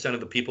 75% of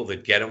the people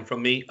that get them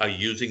from me are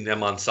using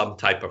them on some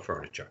type of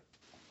furniture.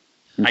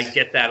 I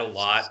get that a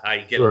lot. I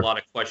get a lot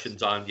of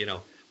questions on,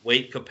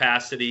 weight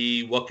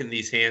capacity. What can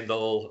these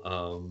handle?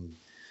 Or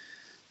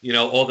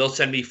they'll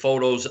send me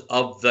photos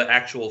of the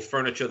actual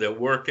furniture they're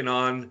working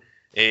on.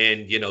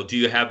 And, do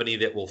you have any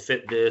that will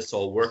fit this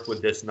or work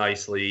with this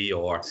nicely?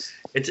 Or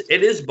it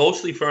is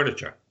mostly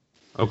furniture.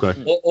 Okay.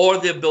 Or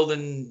they're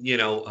building,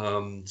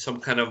 some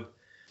kind of,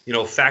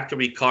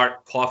 factory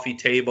cart coffee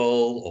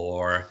table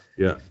or.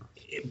 Yeah.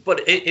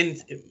 But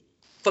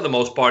for the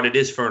most part, it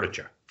is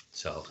furniture.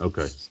 So.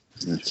 Okay.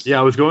 Yeah,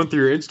 I was going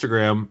through your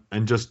Instagram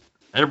and just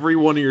every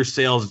one of your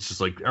sales, it's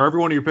just like every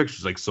one of your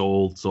pictures, like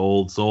sold.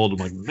 I'm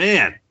like,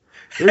 man,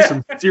 there's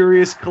some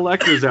serious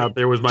collectors out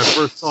there. Was my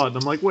first thought, and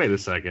I'm like, wait a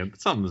second,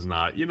 something's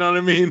not. You know what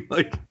I mean?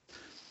 Like,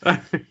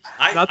 not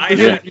that there's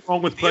anything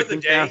wrong with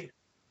collecting cast.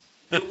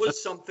 It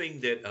was something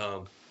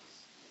that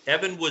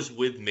Evan was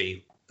with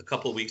me a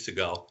couple of weeks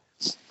ago.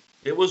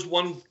 It was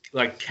one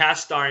like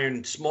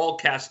small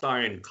cast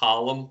iron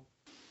column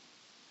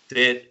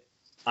that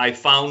I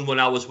found when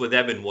I was with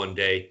Evan one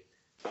day.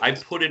 I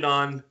put it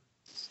on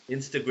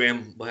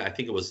Instagram, I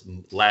think it was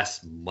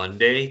last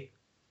Monday.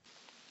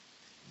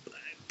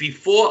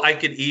 Before I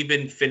could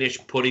even finish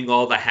putting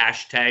all the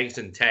hashtags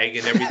and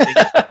tagging everything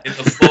in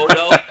the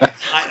photo,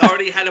 I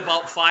already had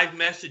about 5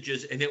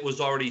 messages and it was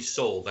already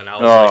sold. And I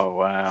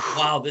was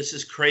wow, this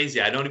is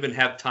crazy. I don't even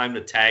have time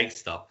to tag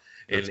stuff.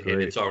 And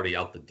it's already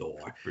out the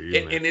door.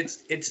 And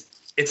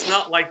it's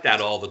not like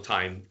that all the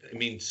time. I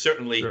mean,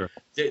 certainly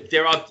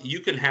there are, you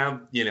can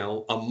have,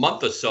 a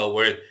month or so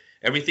where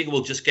everything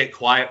will just get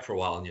quiet for a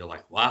while and you're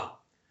like, wow,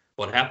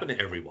 what happened to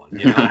everyone?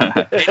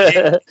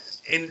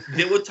 And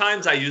there were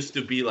times I used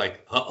to be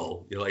like,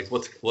 uh-oh, you're like,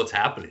 what's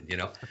happening?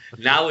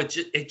 Now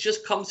it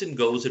just comes and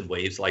goes in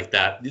waves like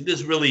that.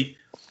 There's really,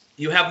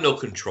 you have no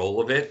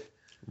control of it.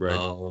 Right.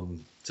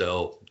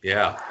 So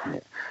yeah.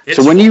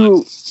 So when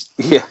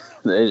fun.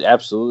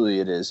 Absolutely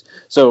it is.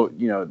 So,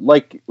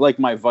 like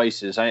my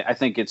vices, I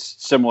think it's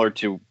similar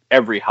to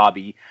every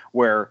hobby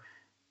where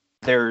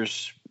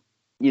there's,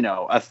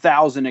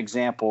 1,000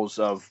 examples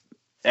of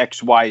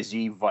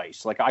XYZ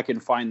vice. Like I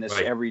can find this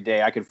every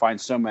day. I can find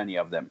so many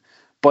of them.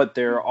 But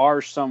there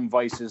are some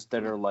vices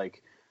that are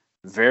like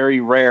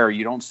very rare.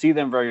 You don't see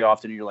them very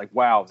often. You're like,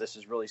 wow, this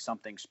is really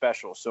something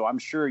special. So I'm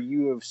sure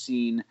you have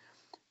seen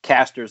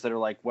casters that are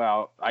like,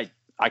 wow,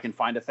 I can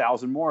find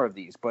 1,000 more of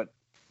these. But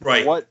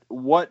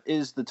what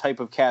is the type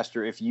of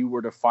caster, if you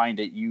were to find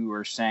it, you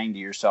were saying to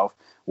yourself,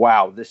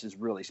 wow, this is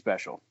really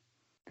special?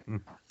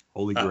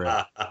 Holy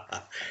grail.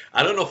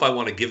 I don't know if I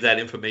want to give that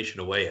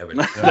information away, Evan.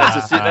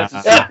 That's a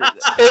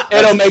secret.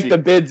 It'll make the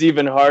bids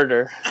even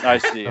harder. I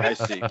see.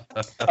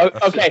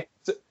 Okay,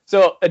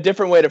 so a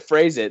different way to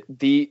phrase it,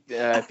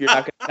 if you're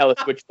not going to tell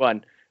us which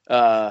one,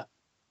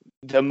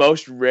 the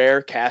most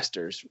rare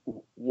casters,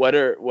 what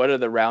are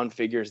the round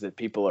figures that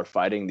people are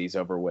fighting these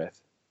over with?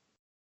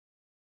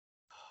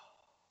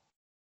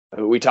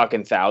 Are we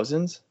talking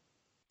thousands?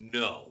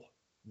 No.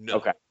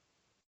 Okay.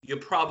 You're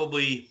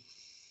probably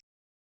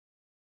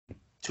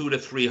 200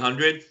 to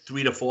 300,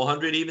 300 to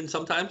 400 even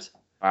sometimes.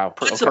 Wow.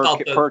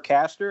 Per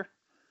caster?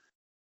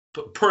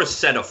 Per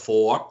set of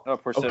 4. Oh,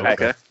 per set.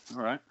 Okay.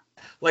 All right.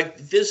 Like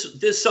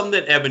there's some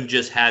that Evan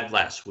just had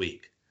last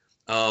week.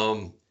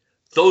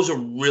 Those are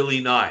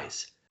really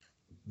nice.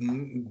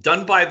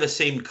 Done by the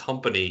same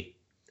company.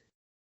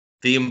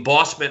 The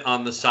embossment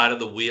on the side of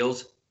the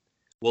wheels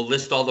will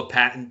list all the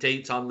patent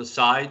dates on the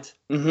sides.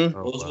 Mm-hmm.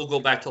 Those will go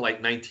back to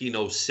like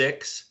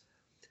 1906.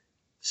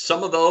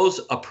 Some of those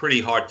are pretty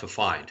hard to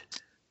find.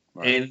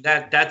 Right. And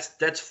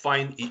that's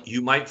fine.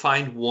 You might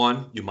find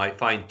 1, you might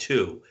find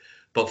 2,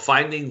 but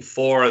finding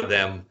 4 of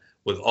them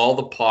with all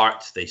the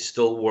parts, they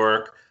still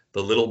work.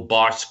 The little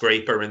bar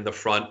scraper in the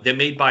front, they're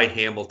made by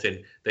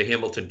Hamilton, the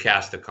Hamilton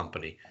Caster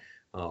Company.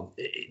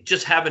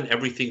 Just having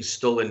everything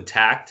still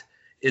intact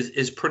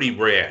is pretty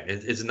rare.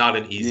 It's not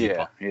an easy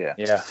part.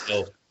 Yeah.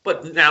 So,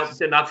 but now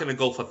they're not going to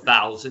go for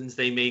thousands.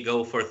 They may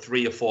go for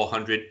 300 or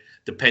 400,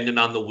 depending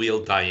on the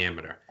wheel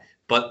diameter.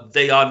 But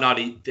they are not.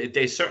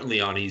 They certainly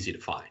aren't easy to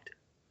find.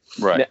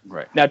 Right.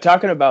 Now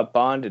talking about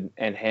Bond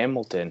and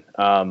Hamilton,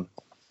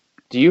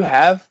 do you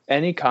have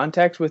any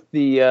contact with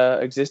the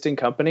existing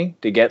company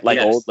to get like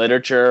old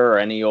literature or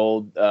any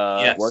old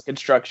work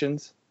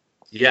instructions?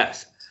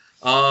 Yes.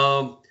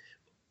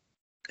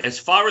 As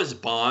far as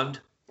Bond,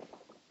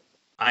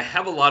 I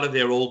have a lot of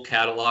their old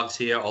catalogs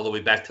here, all the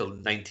way back to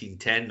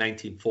 1910,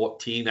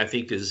 1914, I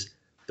think is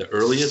the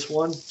earliest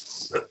one.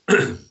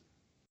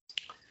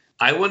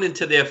 I went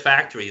into their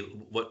factory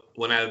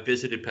when I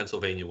visited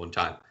Pennsylvania one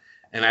time,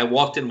 and I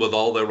walked in with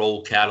all their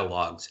old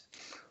catalogs.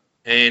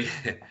 And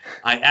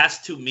I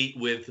asked to meet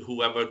with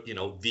whoever,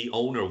 the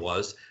owner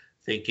was,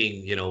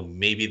 thinking,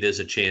 maybe there's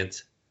a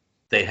chance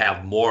they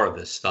have more of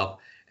this stuff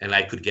and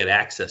I could get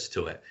access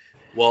to it.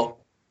 Well,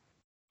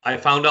 I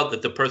found out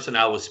that the person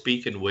I was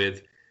speaking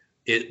with,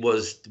 it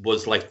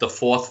was like the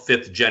fourth,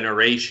 fifth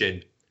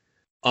generation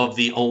of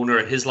the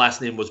owner. His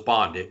last name was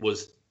Bond. It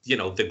was,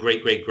 the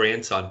great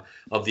grandson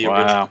of the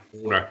original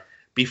owner.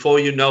 Before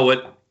you know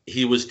it,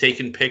 he was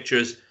taking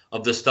pictures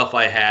of the stuff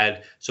I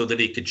had so that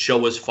he could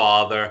show his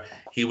father.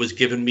 He was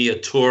giving me a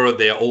tour of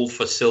their old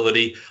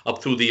facility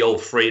up through the old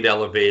freight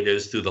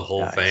elevators, through the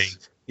whole thing.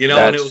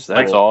 And it was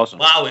that's awesome.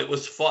 Wow, it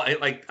was fun.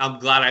 I'm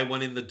glad I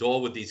went in the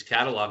door with these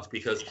catalogs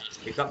because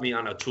it got me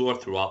on a tour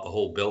throughout the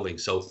whole building.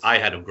 So I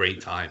had a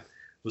great time.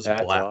 It was a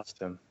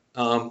blast.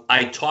 Awesome.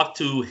 I talked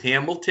to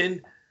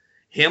Hamilton.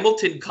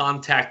 Hamilton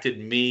contacted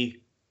me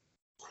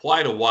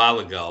quite a while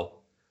ago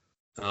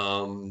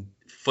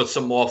for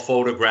some more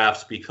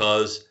photographs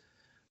because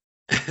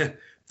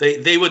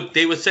they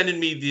were sending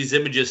me these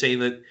images saying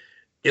that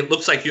it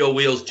looks like your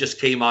wheels just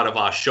came out of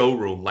our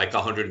showroom like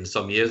 100 and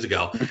some years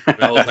ago.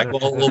 And I was like,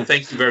 well,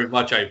 thank you very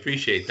much. I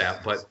appreciate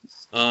that. But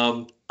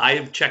I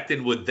have checked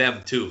in with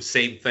them too.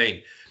 Same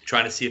thing,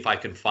 trying to see if I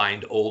can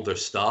find older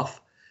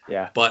stuff.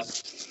 Yeah.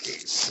 But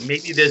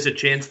maybe there's a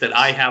chance that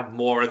I have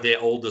more of their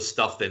older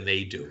stuff than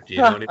they do. Do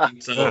you know what I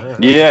mean? So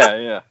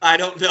yeah. I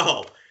don't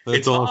know.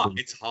 That's awesome.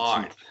 It's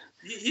hard.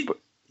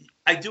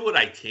 I do what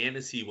I can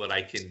to see what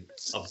I can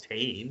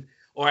obtain,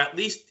 or at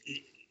least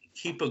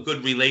keep a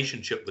good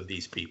relationship with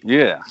these people.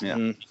 Yeah.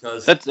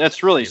 Because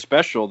that's really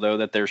special, though,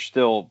 that they're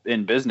still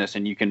in business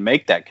and you can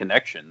make that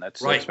connection.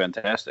 That's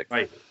fantastic.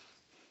 Right.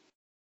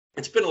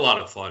 It's been a lot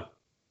of fun.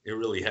 It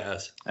really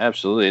has.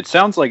 Absolutely. It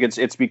sounds like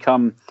it's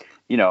become,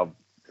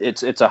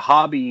 it's a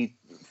hobby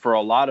for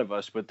a lot of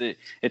us, but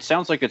it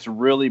sounds like it's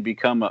really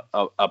become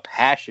a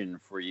passion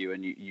for you,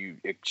 and you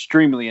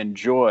extremely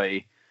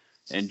enjoy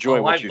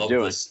what you're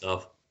doing. This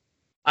stuff.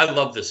 I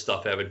love this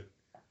stuff, Evan.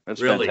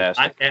 That's really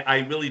fantastic. I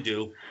really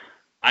do.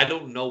 I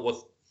don't know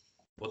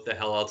what the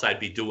hell else I'd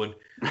be doing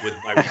with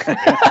my life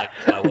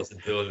if I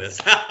wasn't doing this.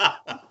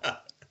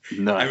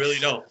 Nice. I really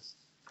don't.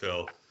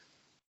 So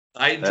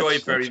I enjoy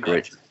it very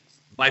much.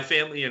 My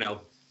family,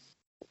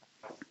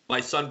 my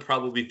son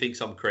probably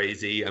thinks I'm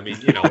crazy. I mean,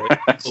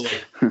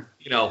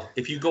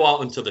 if you go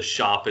out into the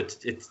shop, it's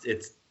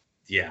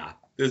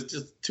there's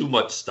just too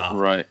much stuff.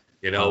 Right.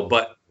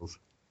 But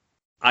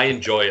I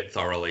enjoy it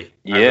thoroughly.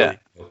 Yeah.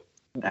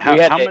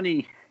 How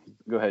many?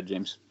 Go ahead,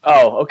 James.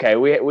 Oh, okay.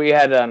 We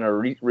had on a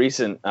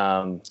recent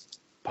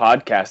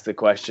podcast the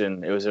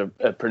question. It was a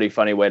pretty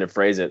funny way to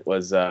phrase it.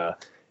 Was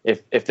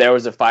if there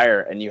was a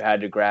fire and you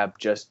had to grab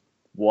just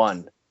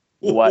one,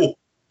 what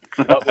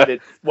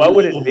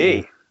would it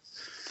be?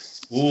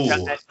 Ooh.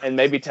 And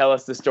maybe tell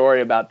us the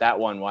story about that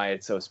one, why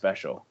it's so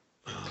special.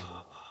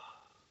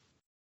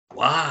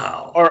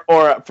 Wow.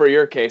 Or for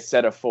your case,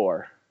 set of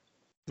 4.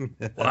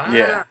 Wow.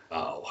 Yeah.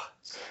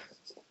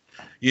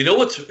 You know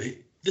what's?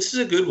 This is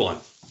a good one.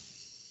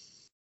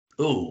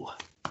 Ooh.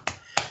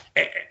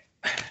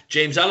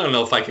 James, I don't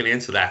know if I can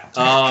answer that.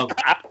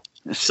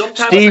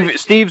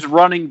 Steve's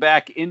running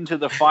back into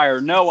the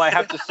fire. No, I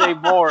have to say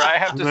more.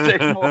 I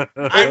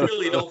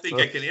really don't think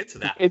I can answer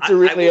that. It's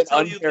really an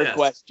unfair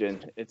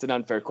question. It's an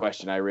unfair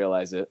question. I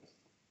realize it.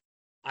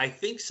 I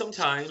think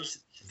sometimes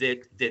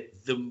that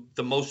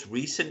the most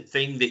recent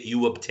thing that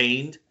you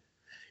obtained,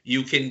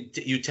 you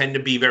tend to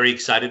be very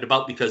excited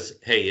about because,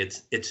 hey,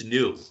 it's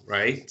new,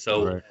 right?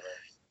 So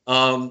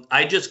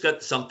I just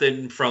got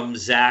something from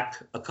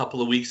Zach a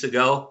couple of weeks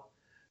ago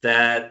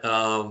that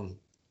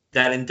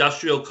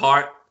industrial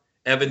cart,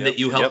 Evan, that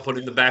you helped put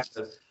in the back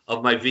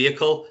of my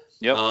vehicle.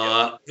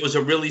 It was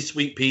a really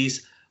sweet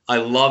piece. I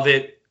love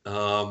it.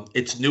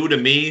 It's new to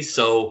me,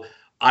 so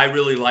I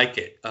really like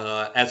it.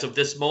 As of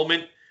this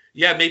moment,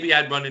 maybe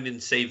I'd run in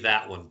and save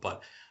that one,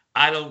 but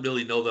I don't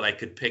really know that I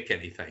could pick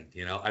anything.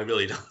 I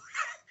really don't.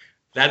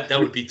 That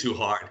would be too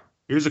hard.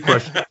 Here's a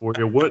question for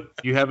you. Do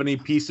you have any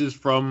pieces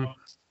from,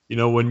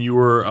 when you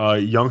were a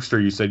youngster,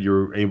 you said you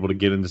were able to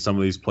get into some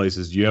of these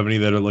places. Do you have any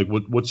that are like,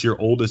 what's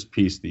your oldest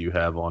piece that you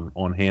have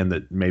on hand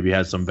that maybe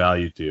has some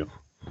value to you?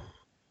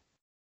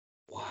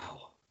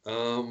 Wow.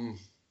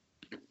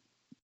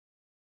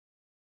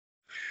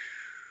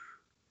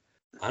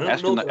 I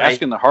don't know.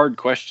 Asking the hard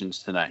questions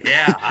tonight.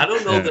 Yeah, I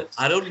don't know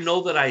I don't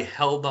know that I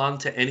held on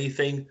to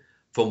anything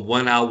from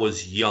when I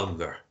was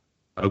younger.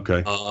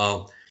 Okay.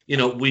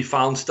 We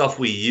found stuff,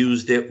 we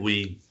used it,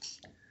 we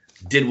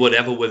did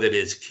whatever with it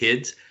as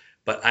kids,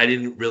 but I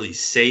didn't really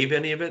save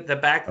any of it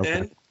back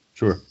then.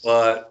 Sure.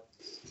 But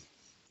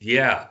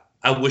yeah,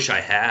 I wish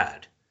I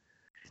had.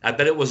 I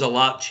bet it was a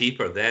lot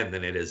cheaper then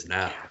than it is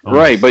now.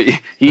 Right, but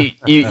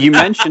you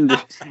mentioned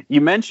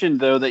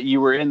though that you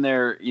were in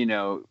there,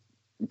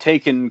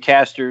 taking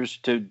casters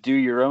to do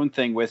your own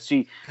thing with.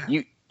 See,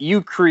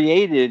 you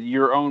created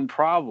your own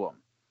problem.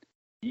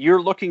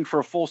 You're looking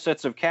for full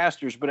sets of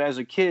casters, but as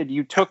a kid,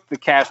 you took the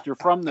caster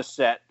from the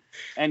set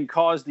and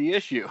caused the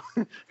issue.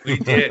 We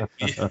did.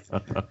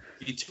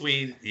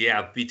 Between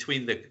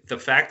the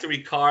factory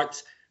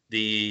carts,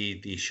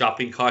 the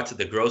shopping carts at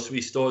the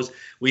grocery stores,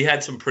 we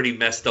had some pretty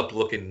messed up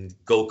looking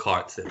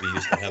go-karts that we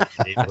used to have in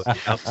the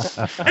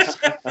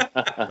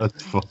neighborhood.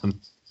 That's fun.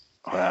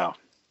 Wow.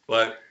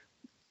 But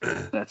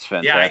that's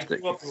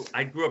fantastic. Yeah,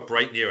 I grew up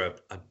right near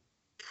a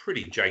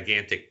pretty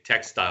gigantic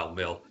textile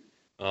mill.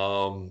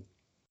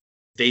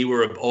 They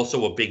were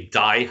also a big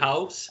dye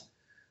house.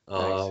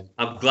 Nice.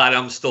 I'm glad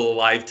I'm still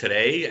alive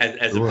today,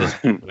 as Sure. of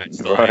this moment. I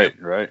still Right,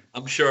 am. right.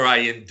 I'm sure I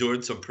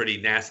endured some pretty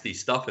nasty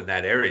stuff in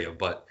that area,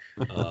 but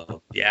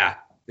yeah,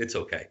 it's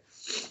okay.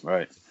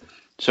 Right.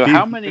 So Steve,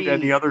 how many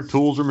any other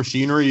tools or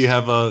machinery you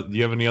have? Do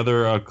you have any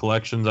other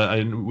collections?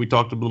 We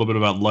talked a little bit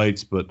about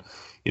lights, but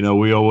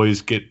we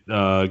always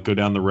go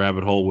down the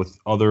rabbit hole with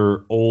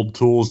other old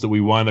tools that we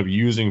wind up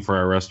using for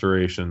our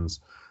restorations.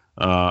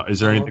 Is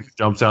there anything that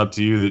jumps out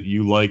to you that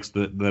you like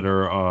that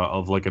are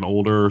of like an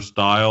older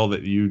style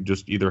that you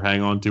just either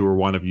hang on to or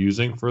wind up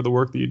using for the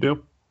work that you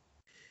do?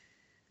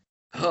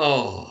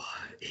 Oh,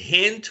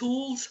 hand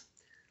tools?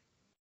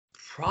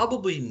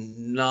 Probably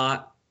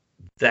not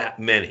that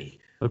many.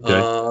 Okay.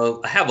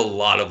 I have a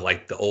lot of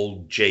like the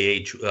old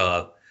JH,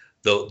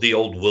 the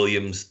old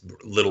Williams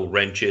little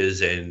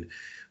wrenches and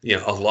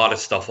a lot of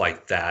stuff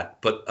like that.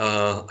 But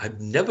I've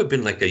never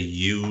been like a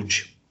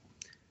huge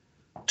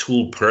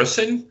tool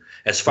person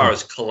as far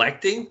as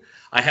collecting.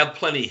 I have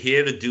plenty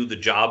here to do the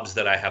jobs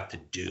that I have to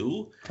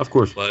do. Of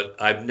course. But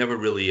I've never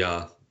really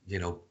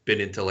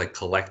been into like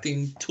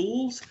collecting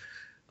tools.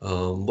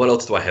 What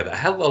else do I have? I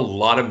have a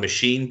lot of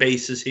machine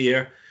bases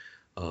here.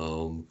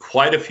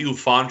 Quite a few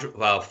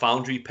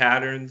foundry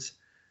patterns.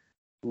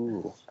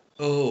 Ooh.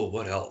 Oh,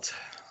 what else?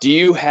 Do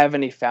you have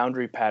any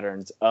foundry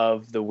patterns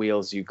of the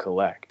wheels you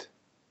collect?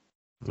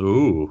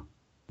 Ooh.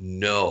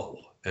 No,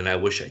 and I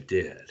wish I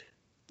did.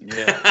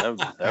 Yeah,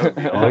 that would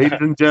be awesome. Ladies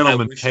and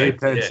gentlemen, wish pay I did.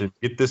 attention.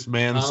 Get this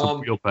man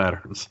some wheel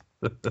patterns.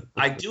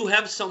 I do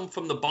have some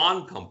from the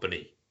Bond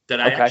Company that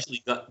I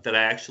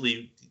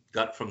actually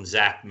got from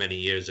Zach many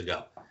years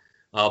ago,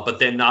 but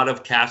they're not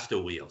of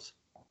caster wheels.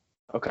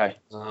 Okay.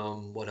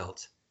 What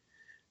else?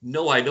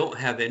 No, I don't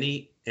have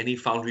any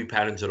foundry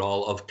patterns at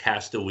all of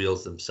caster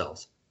wheels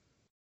themselves.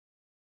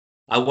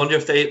 I wonder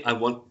if they've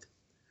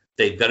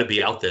got to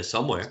be out there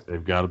somewhere.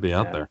 They've got to be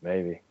out there.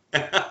 Maybe.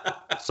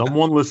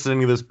 Someone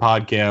listening to this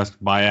podcast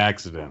by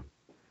accident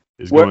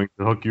is going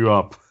to hook you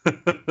up.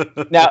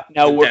 Now,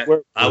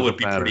 I would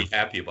be pretty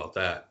happy about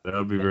that. That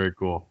would be very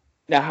cool.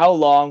 Now, how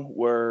long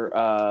were?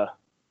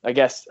 I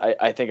guess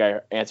I think I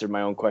answered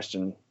my own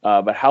question.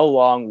 But how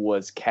long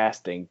was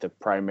casting the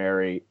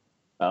primary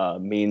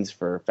means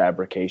for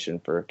fabrication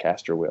for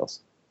caster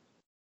wheels?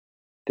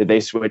 Did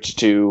they switch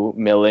to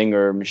milling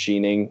or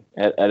machining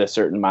at a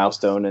certain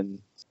milestone in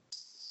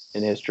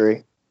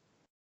history?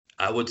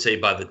 I would say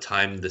by the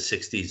time the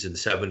 60s and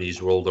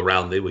 70s rolled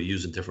around, they were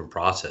using different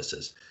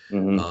processes.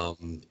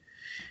 Mm-hmm.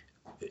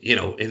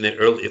 In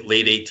the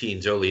late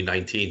 18s, early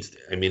 19s,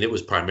 I mean, it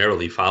was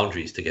primarily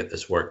foundries to get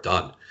this work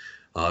done.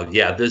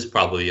 There's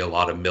probably a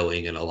lot of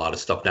milling and a lot of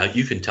stuff. Now,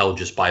 you can tell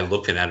just by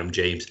looking at them,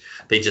 James,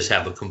 they just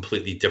have a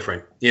completely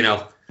different,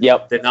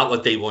 Yep. They're not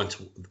what they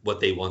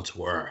once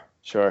were.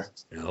 Sure.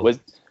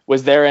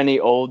 Was there any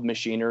old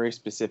machinery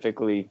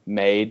specifically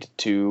made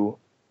to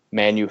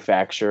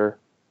manufacture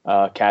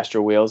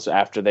caster wheels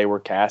after they were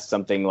cast?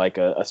 Something like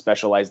a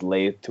specialized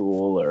lathe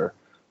tool or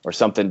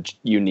something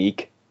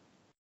unique?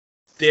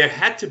 There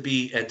had to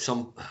be at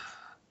some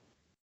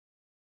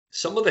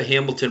of the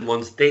Hamilton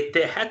ones.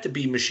 There had to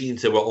be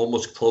machines that were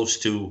almost close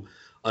to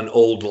an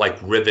old like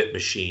rivet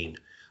machine.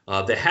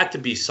 There had to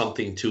be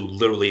something to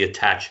literally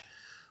attach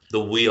the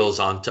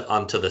wheels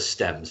onto the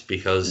stems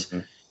because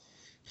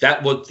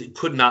that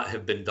could not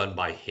have been done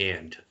by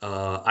hand.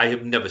 I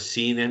have never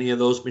seen any of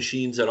those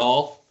machines at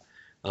all.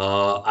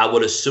 I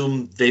would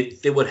assume they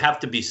would have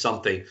to be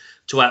something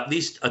to at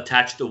least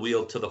attach the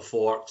wheel to the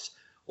forks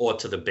or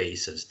to the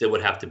bases. There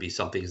would have to be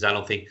something because I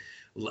don't think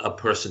a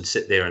person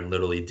sit there and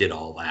literally did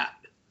all that.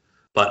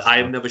 But I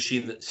have never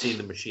seen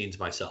the machines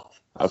myself.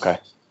 Okay.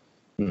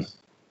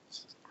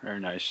 Very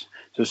nice.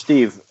 So,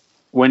 Steve,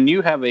 when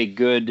you have a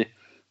good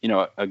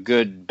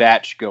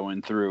batch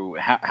going through,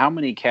 how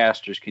many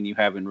casters can you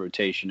have in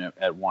rotation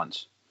at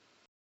once?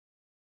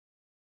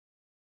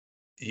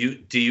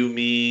 Do you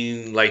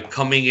mean like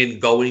coming and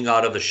going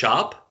out of the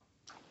shop?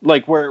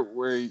 Like where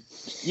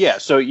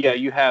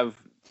you have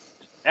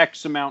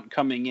X amount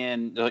coming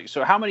in. Like,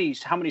 so how many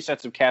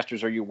sets of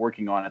casters are you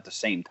working on at the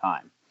same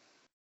time?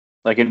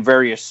 Like in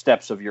various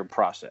steps of your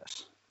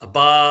process?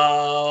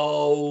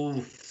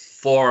 About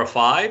 4 or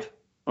 5.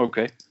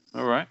 Okay.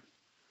 All right.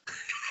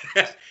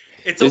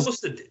 It's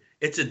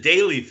it's a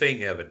daily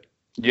thing, Evan.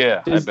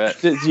 Yeah, I bet.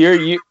 Does your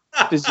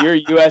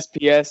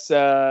USPS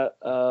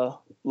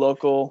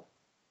local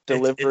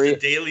delivery?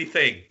 It's a daily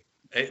thing.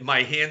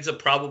 My hands are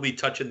probably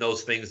touching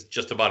those things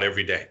just about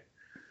every day.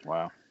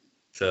 Wow.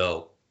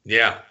 So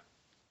yeah.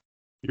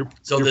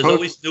 There's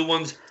always new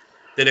ones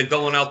that are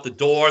going out the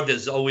door.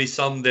 There's always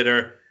some that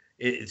are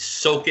it's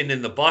soaking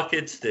in the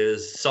buckets.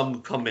 There's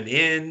some coming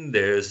in.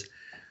 There's,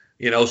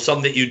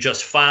 some that you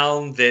just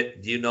found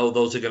that,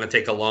 those are going to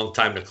take a long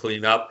time to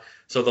clean up.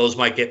 So those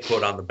might get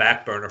put on the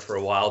back burner for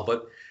a while.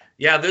 But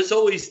yeah, there's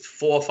always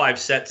 4 or 5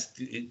 sets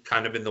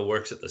kind of in the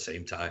works at the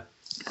same time.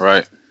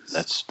 Right.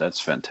 That's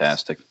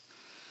fantastic.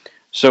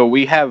 So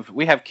we have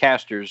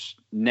casters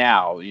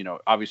now.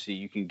 Obviously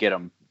you can get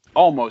them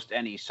almost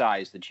any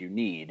size that you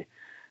need.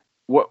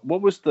 What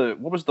was the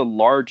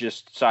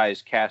largest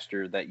size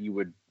caster that you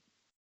would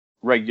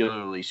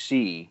regularly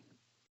see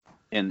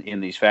in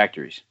these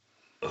factories?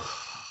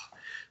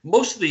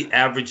 Most of the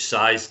average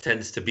size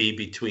tends to be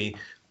between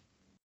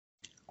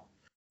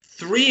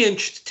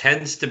 3-inch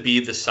tends to be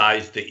the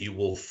size that you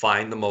will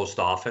find the most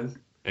often.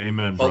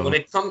 Amen, but brother.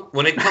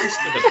 when it comes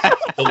to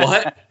the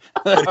what?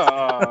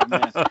 Oh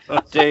man,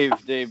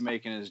 Dave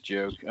making his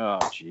joke. Oh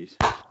jeez.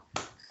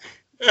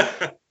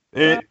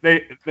 They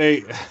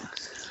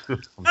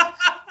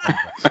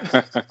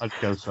I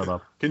just gotta shut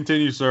up.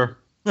 Continue, sir.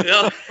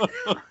 Yeah.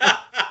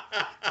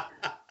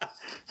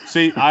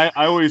 See, I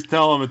always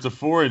tell them it's a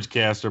 4-inch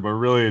caster, but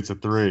really it's a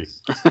 3.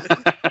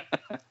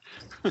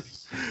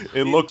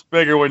 It looks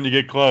bigger when you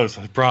get close,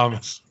 I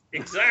promise.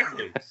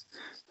 Exactly.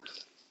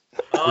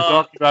 We're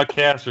talking about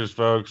casters,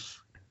 folks.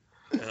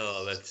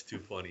 Oh, that's too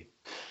funny.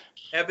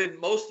 Evan,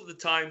 most of the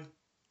time,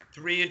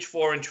 3-inch,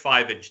 4-inch,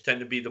 5-inch tend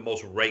to be the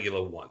most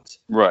regular ones.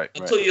 Right.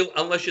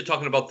 Unless you're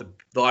talking about the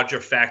larger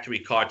factory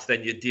carts,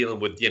 then you're dealing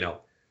with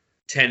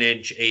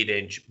 10-inch,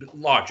 8-inch,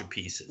 larger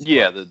pieces.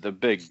 Yeah, the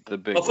big.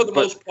 But for the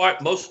most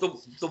part, most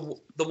of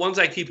the ones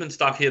I keep in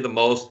stock here the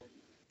most,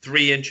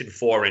 3-inch and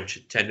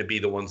 4-inch tend to be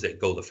the ones that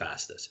go the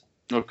fastest.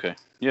 Okay.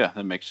 Yeah,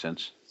 that makes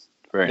sense.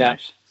 Very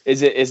nice.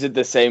 Is it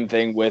the same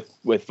thing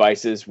with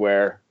vices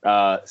where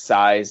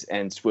size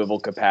and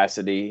swivel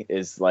capacity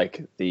is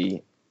like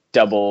the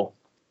double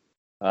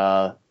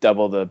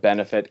the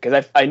benefit?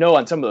 Because I know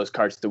on some of those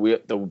carts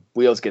the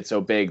wheels get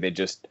so big they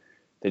just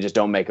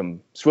don't make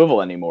them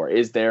swivel anymore.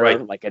 Is there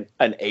like an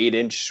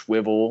 8-inch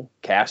swivel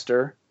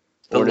caster?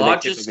 The or do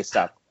largest. they typically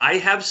stop? I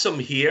have some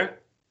here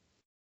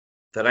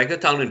that I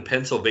got down in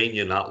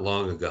Pennsylvania not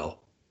long ago.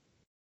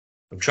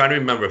 I'm trying to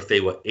remember if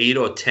they were 8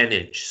 or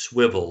 10-inch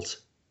swivels.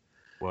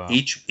 Wow.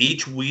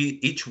 Each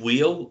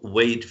wheel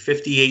weighed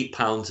 58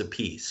 pounds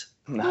apiece.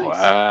 Nice.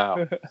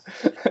 Wow.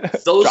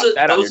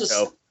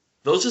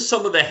 Those are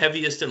some of the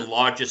heaviest and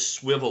largest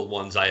swivel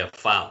ones I have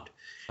found.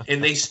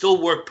 And they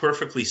still work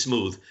perfectly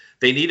smooth.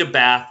 They need a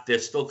bath. They're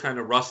still kind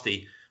of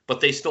rusty,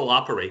 but they still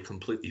operate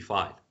completely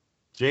fine.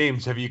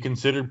 James, have you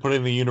considered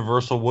putting the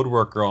Universal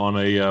Woodworker on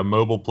a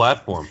mobile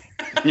platform?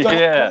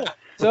 Yeah.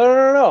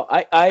 No.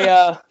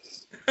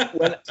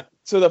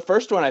 So the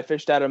first one I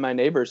fished out of my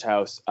neighbor's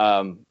house,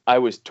 I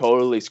was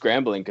totally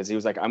scrambling because he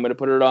was like, I'm gonna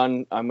put it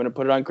on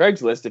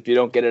Craigslist if you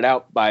don't get it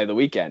out by the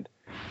weekend.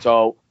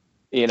 So,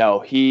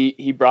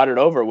 he brought it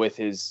over with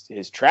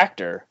his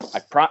tractor.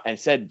 And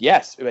said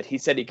yes, but he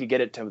said he could get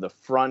it to the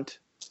front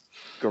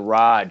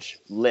garage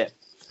lip.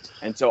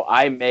 And so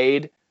I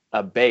made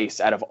a base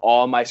out of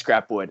all my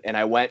scrap wood, and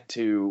I went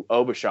to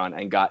Aubuchon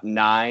and got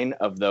 9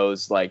 of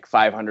those like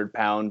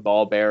 500-pound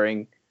ball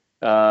bearing,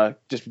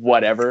 just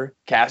whatever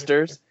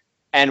casters.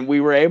 And we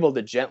were able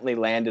to gently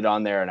land it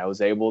on there, and I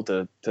was able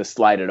to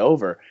slide it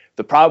over.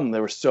 The problem,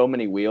 there were so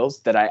many wheels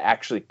that I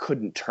actually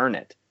couldn't turn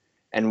it.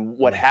 And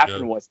what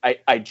happened was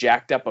I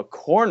jacked up a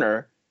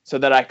corner so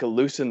that I could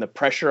loosen the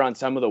pressure on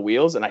some of the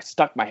wheels, and I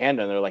stuck my hand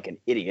on there like an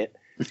idiot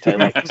to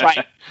like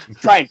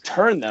try and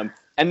turn them.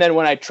 And then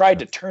when I tried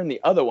to turn the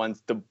other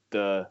ones,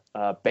 the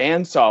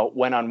bandsaw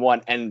went on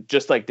one, and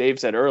just like Dave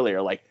said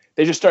earlier, like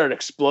they just started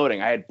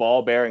exploding. I had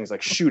ball bearings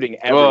like shooting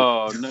everywhere.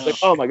 Oh no! Like,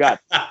 oh my god!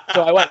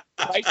 So I went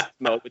crisis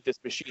mode with this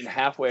machine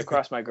halfway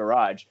across my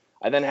garage.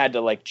 I then had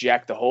to like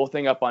jack the whole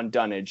thing up on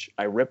dunnage.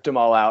 I ripped them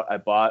all out. I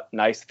bought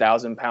nice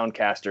 1,000-pound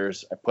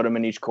casters. I put them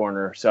in each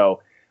corner.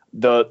 So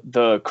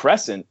the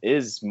Crescent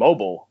is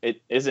mobile.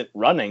 It isn't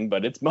running,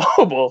 but it's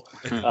mobile.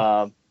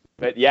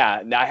 But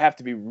yeah, now I have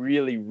to be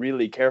really,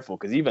 really careful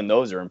because even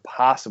those are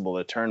impossible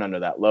to turn under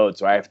that load.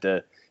 So I have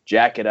to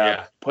jack it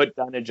up, put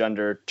dunnage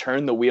under,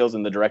 turn the wheels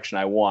in the direction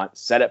I want,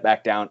 set it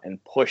back down,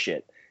 and push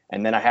it.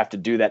 And then I have to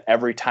do that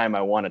every time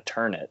I want to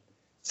turn it.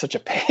 Such a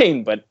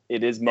pain, but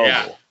it is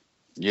mobile.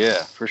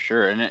 Yeah, for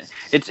sure. And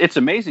it's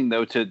amazing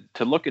though to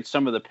look at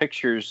some of the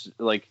pictures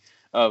like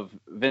of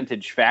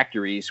vintage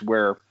factories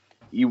where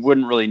you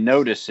wouldn't really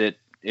notice it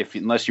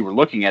unless you were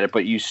looking at it,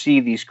 but you see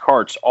these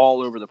carts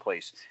all over the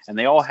place, and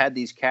they all had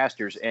these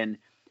casters, and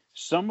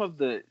some of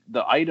the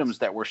items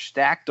that were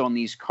stacked on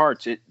these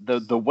carts,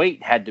 the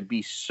weight had to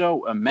be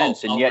so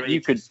immense, and yet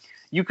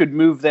you could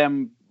move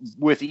them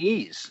with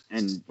ease,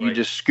 and you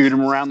just scoot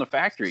them around the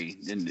factory,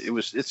 and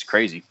it's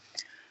crazy.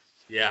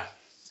 Yeah,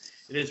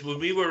 it is. When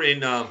we were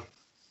in,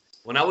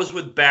 when I was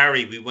with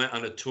Barry, we went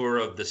on a tour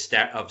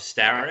of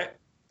Starrett.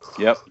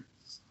 Yep.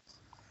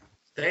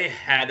 They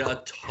had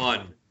a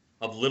ton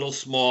of little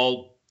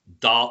small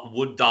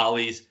wood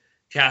dollies,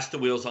 caster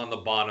wheels on the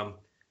bottom.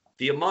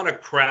 The amount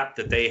of crap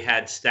that they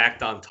had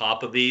stacked on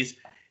top of these,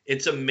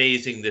 it's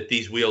amazing that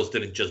these wheels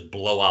didn't just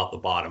blow out the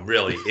bottom.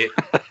 Really,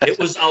 it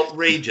was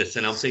outrageous.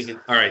 And I'm thinking,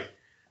 all right,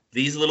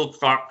 these little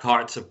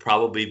carts have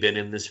probably been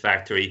in this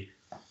factory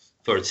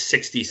for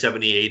 60,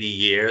 70, 80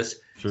 years.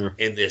 Sure.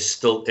 And they're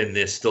still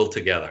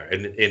together.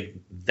 And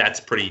that's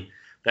pretty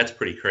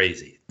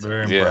crazy.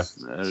 Very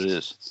impressive. Yeah, it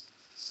is.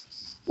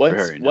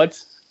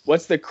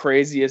 What's the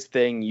craziest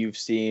thing you've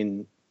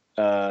seen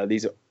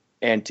these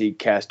antique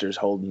casters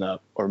holding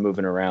up or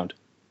moving around?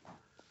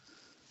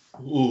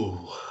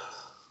 Ooh.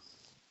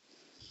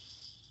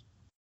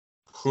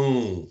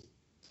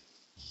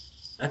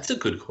 That's a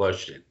good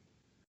question.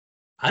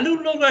 I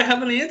don't know that I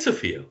have an answer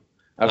for you.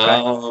 Okay.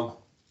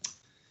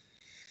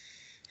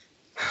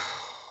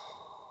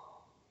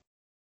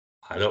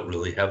 I don't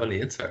really have an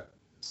answer.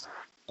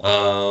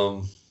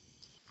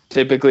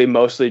 Typically,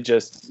 mostly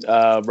just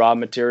raw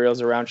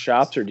materials around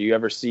shops, or do you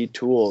ever see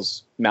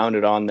tools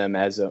mounted on them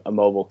as a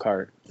mobile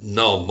cart?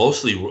 No,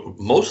 mostly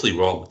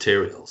raw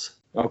materials.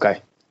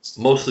 Okay.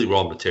 Mostly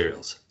raw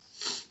materials.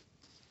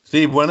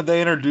 Steve, when did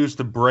they introduce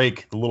the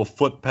brake, the little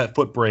foot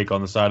brake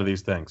on the side of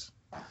these things?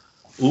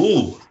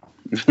 Ooh.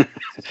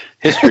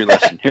 History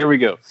lesson. Here we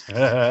go.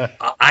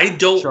 I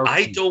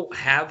don't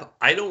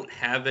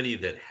have any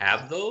that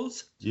have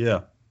those.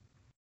 Yeah.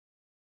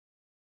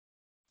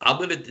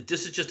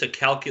 This is just a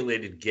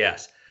calculated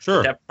guess.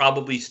 Sure. That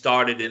probably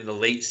started in the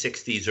late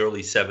 60s,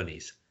 early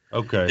 70s.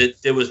 Okay.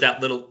 There's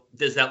that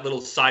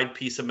little side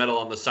piece of metal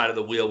on the side of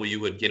the wheel where you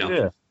would,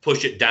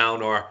 push it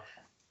down, or,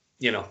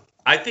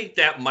 I think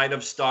that might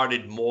have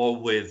started more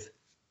with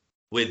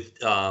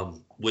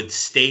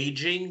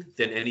staging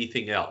than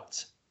anything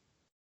else,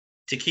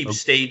 to keep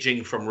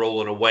staging from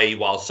rolling away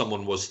while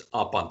someone was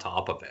up on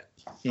top of it.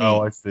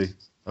 Oh, I see.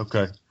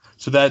 Okay.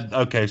 So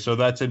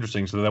that's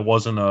interesting. So that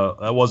wasn't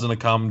a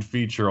common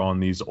feature on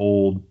these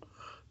old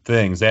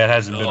things. That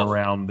hasn't been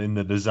around in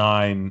the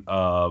design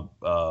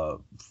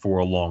for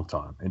a long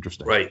time.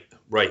 Interesting.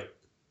 Right.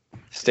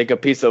 Stick a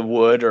piece of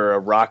wood or a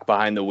rock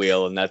behind the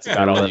wheel, and that's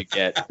about all you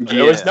get.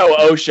 There was no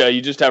OSHA.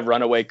 You just have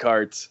runaway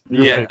carts.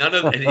 Yeah.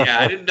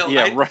 I didn't know.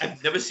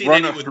 I've never seen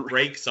any with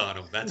brakes on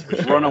them. That's for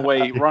sure.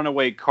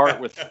 Runaway cart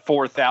with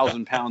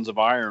 4,000 pounds of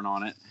iron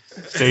on it.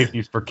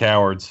 Safety's for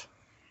cowards.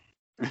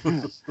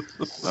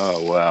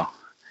 Oh wow,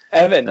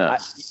 Evan,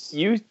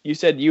 you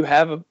said you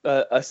have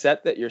a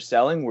set that you're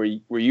selling.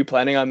 Were you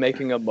planning on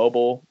making a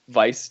mobile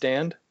vice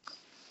stand?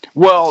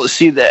 Well,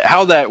 see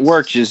how that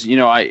works is,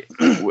 I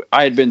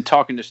had been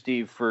talking to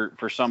Steve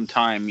for some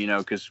time,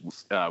 because we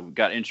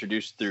got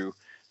introduced through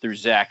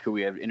Zach, who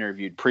we had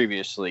interviewed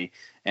previously,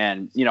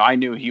 and I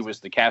knew he was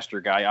the caster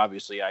guy.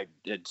 Obviously, I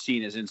had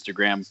seen his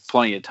Instagram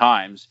plenty of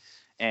times,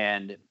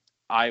 and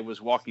I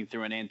was walking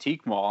through an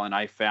antique mall and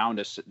I found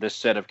this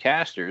set of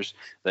casters,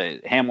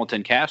 the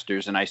Hamilton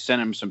casters, and I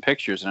sent him some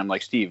pictures and I'm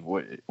like, Steve,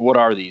 what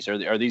are these?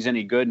 Are these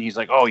any good? And he's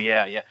like, oh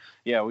yeah.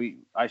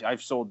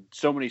 I've sold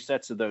so many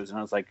sets of those. And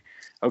I was like,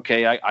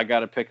 okay, I got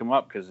to pick them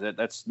up because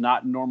that's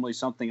not normally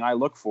something I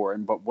look for.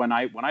 But when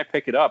I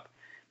pick it up,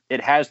 it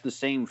has the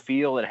same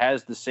feel. It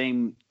has the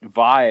same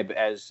vibe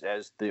as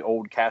the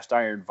old cast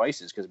iron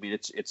vices. Because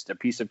it's a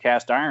piece of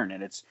cast iron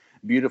and it's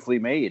beautifully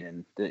made,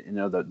 and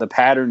the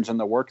patterns and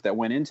the work that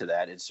went into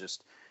that. It's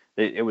just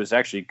it was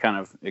actually kind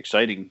of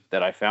exciting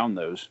that I found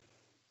those.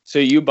 So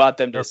you bought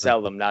them to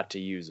sell them, not to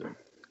use them.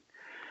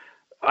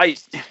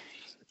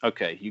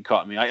 Okay, you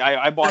caught me.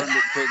 I bought them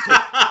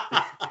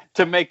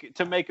to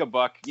make a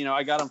buck.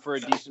 I got them for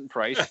a decent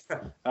price.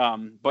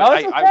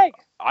 But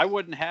I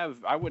wouldn't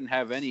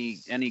have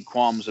any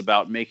qualms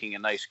about making a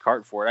nice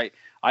cart for it.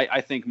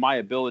 I think my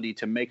ability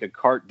to make a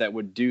cart that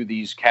would do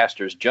these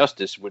casters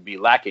justice would be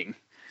lacking.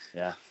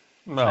 Yeah.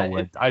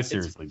 No, I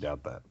seriously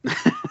doubt that.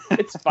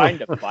 It's fine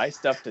to buy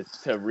stuff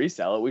to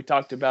resell it. We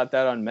talked about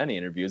that on many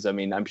interviews. I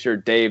mean, I'm sure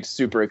Dave's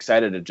super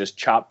excited to just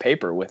chop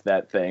paper with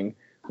that thing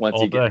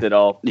once he gets it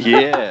all.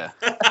 Yeah.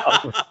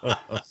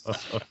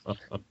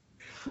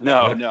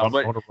 No,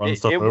 but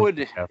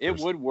it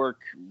would work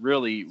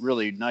really,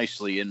 really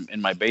nicely in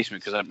my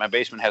basement, because my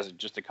basement has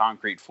just a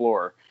concrete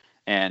floor,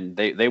 and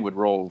they would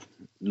roll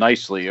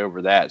nicely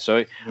over that.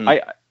 So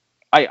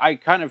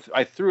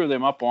I threw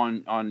them up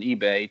on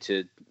eBay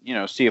to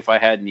see if I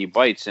had any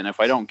bites, and if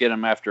I don't get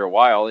them after a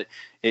while,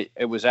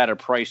 it was at a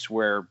price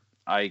where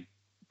I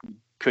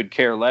could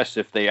care less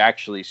if they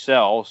actually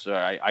sell, so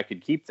I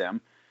could keep them,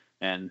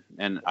 and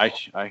I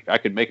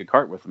could make a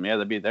cart with them. Yeah,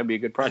 that'd be a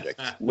good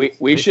project.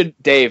 We should,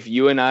 Dave,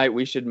 you and I,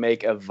 we should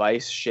make a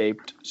vice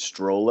shaped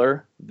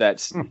stroller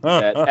that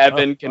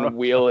Evan can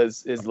wheel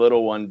his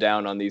little one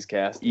down on these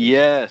casters.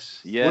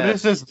 Yes. What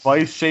is this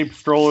vice-shaped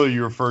stroller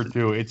you refer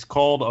to? It's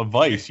called a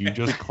vice. You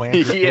just clamp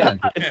your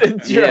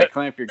kid.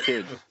 Clamp your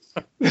kid.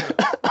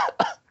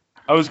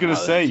 I was gonna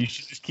say you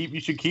should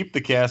keep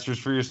the casters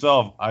for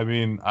yourself. I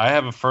mean, I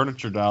have a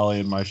furniture dolly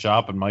in my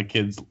shop, and my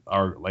kids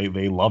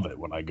they love it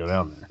when I go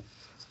down there.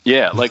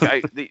 Yeah, like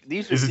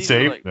these are. Is it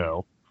safe?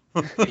 No.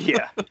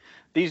 Yeah,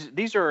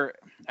 these are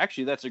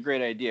actually, that's a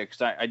great idea,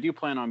 because I do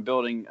plan on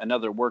building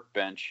another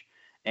workbench,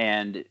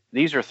 And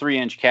these are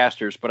 3-inch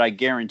casters, but I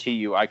guarantee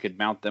you I could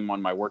mount them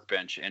on my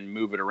workbench and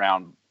move it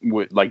around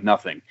with like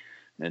nothing.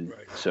 And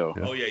so,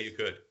 oh yeah, you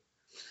could.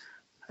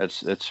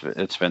 It's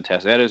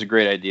fantastic. That is a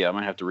great idea. I'm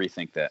gonna have to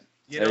rethink that.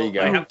 There you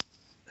go.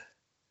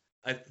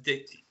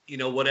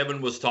 What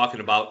Evan was talking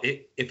about.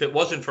 If it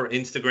wasn't for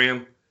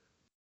Instagram,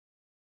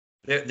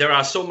 there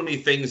are so many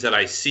things that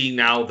I see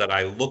now that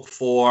I look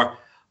for.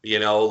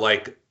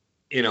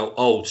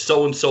 Oh,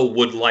 so and so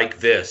would like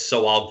this,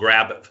 so I'll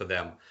grab it for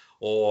them.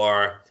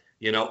 Or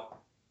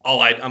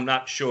I'm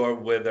not sure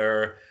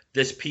whether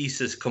this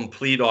piece is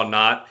complete or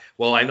not.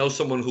 Well, I know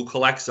someone who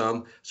collects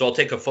them, so I'll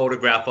take a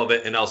photograph of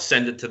it and I'll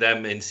send it to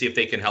them and see if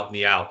they can help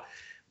me out.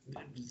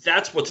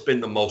 That's what's been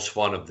the most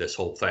fun of this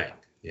whole thing,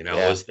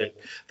 is that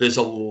there's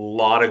a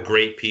lot of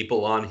great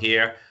people on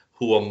here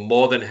who are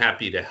more than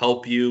happy to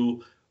help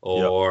you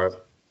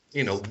or,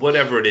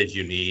 whatever it is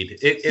you need.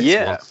 It's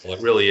wonderful.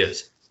 It really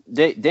is.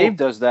 Dave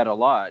does that a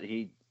lot.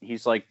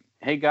 He's like,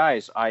 hey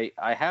guys, I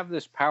have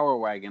this power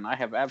wagon. I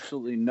have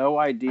absolutely no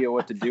idea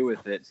what to do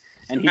with it.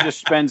 And he just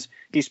spends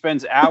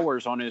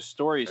hours on his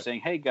stories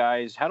saying, hey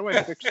guys, how do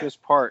I fix this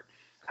part?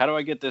 How do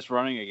I get this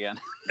running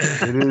again?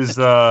 It is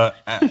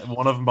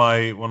one of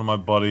my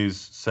buddies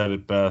said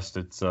it best.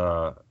 It's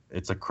a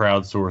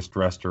crowdsourced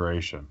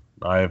restoration.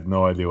 I have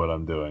no idea what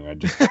I'm doing.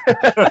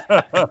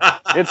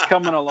 It's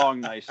coming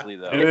along nicely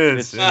though. It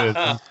is.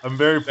 I'm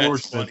very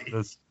fortunate.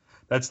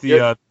 That's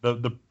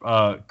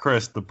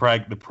Chris,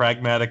 the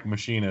pragmatic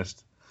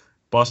machinist,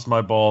 bust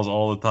my balls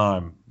all the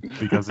time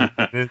because it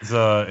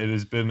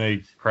has been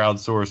a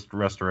crowdsourced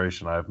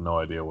restoration. I have no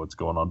idea what's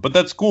going on, but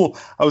that's cool.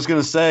 I was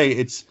gonna say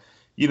it's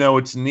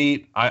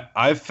neat.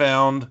 I've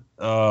found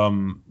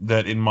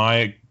that in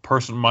my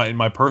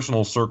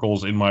personal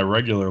circles in my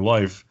regular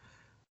life,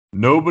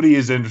 nobody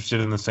is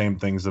interested in the same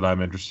things that I'm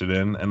interested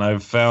in, and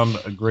I've found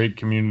a great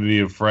community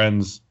of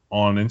friends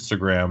on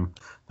Instagram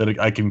that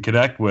I can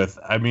connect with.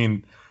 I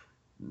mean,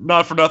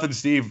 not for nothing,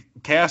 Steve.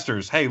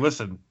 Casters. Hey,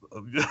 listen.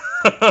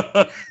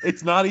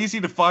 It's not easy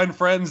to find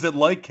friends that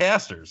like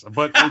casters,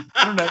 but the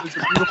internet is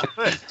a beautiful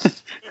thing.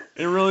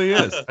 It really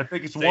is. I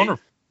think it's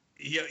wonderful.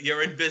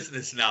 You're in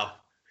business now.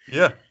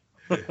 Yeah.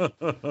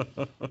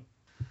 It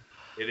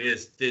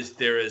is.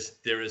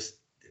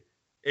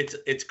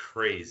 It's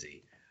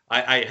crazy.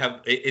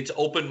 It's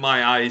opened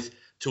my eyes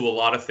to a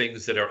lot of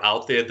things that are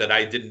out there that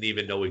I didn't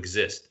even know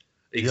existed.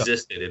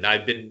 And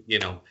I've been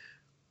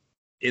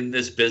in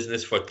this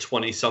business for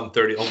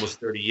almost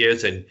 30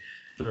 years, and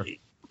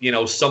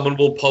someone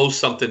will post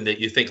something that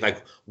you think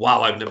like,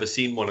 wow, I've never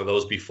seen one of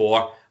those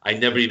before. I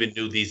never even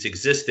knew these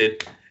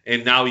existed,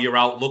 and now you're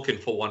out looking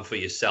for one for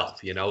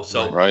yourself.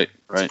 So right.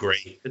 It's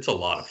great. It's a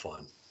lot of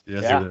fun.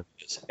 Yes,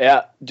 it is.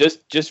 Yeah,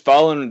 just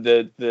following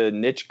the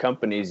niche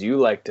companies you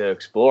like to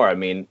explore. I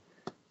mean,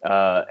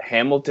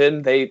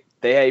 Hamilton, they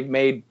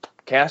made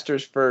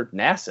casters for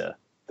NASA.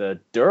 The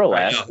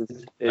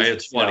Duralast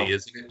it's funny,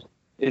 isn't it?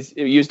 Is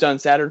used on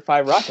Saturn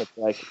V rockets.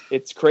 Like,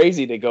 it's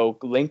crazy to go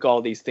link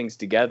all these things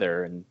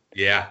together, and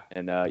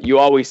you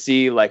always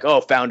see like,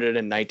 founded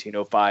in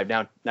 1905,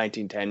 now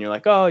 1910. You're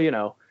like,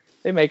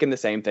 they're making the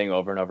same thing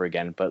over and over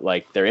again, but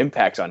like their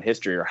impacts on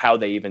history or how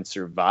they even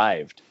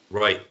survived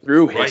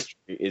through history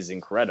is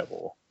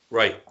incredible.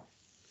 Right.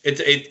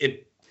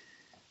 It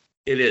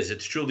is.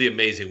 It's truly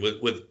amazing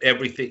with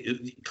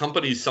everything.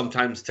 Companies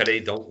sometimes today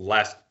don't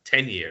last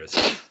 10 years.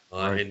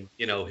 And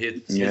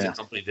here's a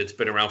company that's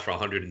been around for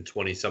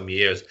 120 some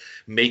years,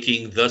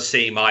 making the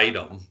same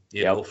item,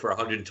 for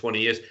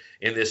 120 years,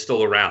 and they're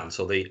still around.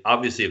 So they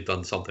obviously have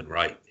done something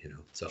right,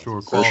 So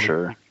sure,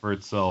 quality for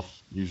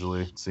itself.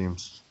 Usually, it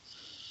seems.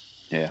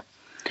 Yeah.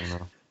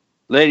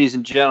 Ladies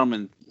and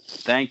gentlemen,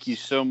 thank you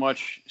so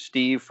much,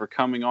 Steve, for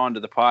coming on to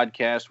the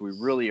podcast. We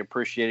really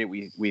appreciate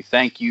it. We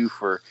thank you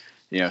for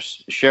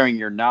sharing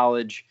your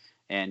knowledge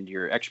and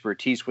your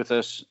expertise with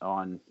us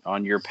on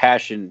your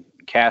passion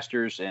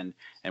casters and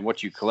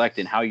what you collect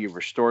and how you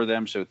restore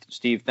them. So,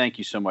 Steve, thank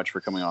you so much for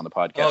coming on the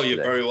podcast. Oh,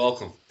 you're very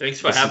welcome. Thanks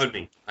for having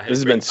me. This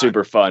has been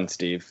super fun,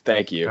 Steve.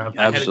 Thank you. Absolutely.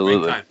 I had a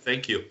great time.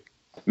 Thank you.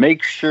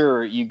 Make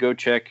sure you go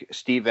check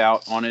Steve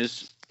out on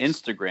his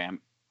Instagram.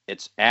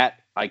 It's at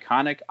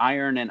Iconic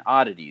Iron and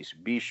Oddities.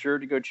 Be sure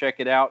to go check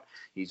it out.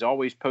 He's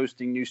always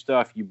posting new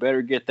stuff. You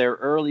better get there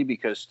early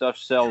because stuff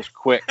sells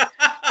quick.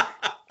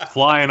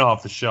 Flying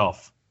off the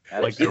shelf.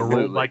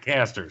 Absolutely. Like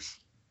casters.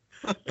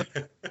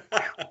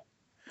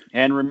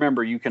 And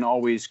remember, you can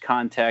always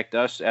contact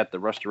us at the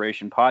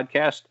Restoration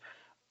Podcast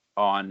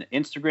on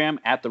Instagram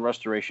at the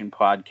Restoration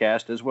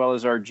Podcast, as well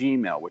as our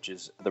Gmail, which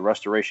is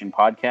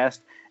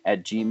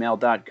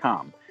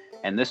therestorationpodcast@gmail.com.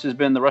 And this has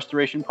been the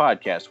Restoration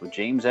Podcast with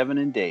James, Evan,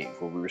 and Dave,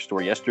 where we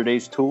restore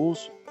yesterday's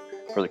tools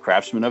for the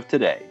craftsmen of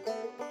today.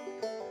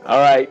 All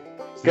right.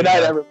 Good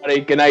night,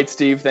 everybody. Good night,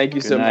 Steve. Thank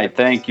you so much.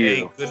 Thank you.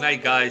 Hey, good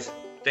night, guys.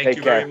 Thank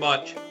you very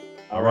much.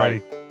 All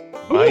right.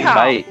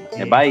 Bye.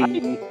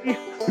 Bye.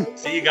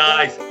 See you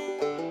guys.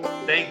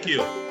 Thank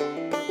you.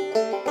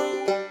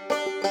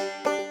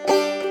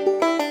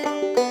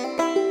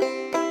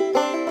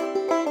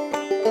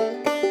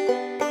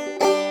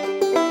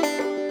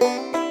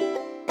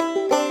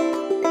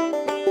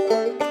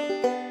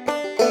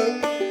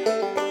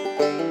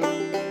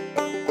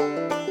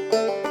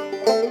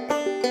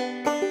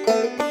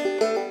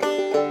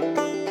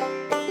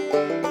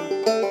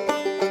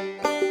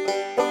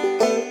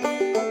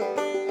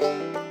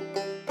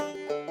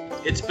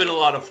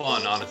 lot of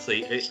fun,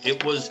 honestly.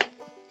 It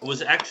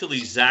was actually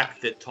Zach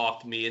that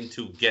talked me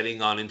into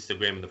getting on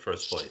Instagram in the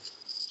first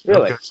place.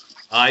 Really? Okay.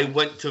 I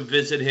went to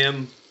visit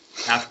him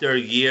after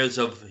years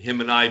of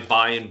him and I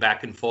buying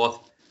back and forth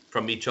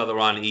from each other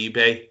on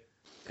eBay.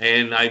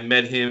 And I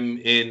met him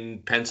in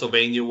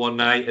Pennsylvania one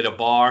night at a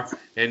bar.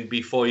 And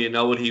before you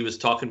know it, he was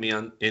talking me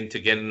into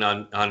getting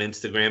on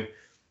Instagram.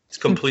 It's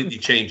completely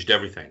changed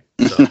everything.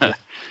 So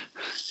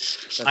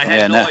I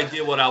had no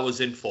idea what I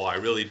was in for. I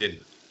really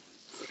didn't.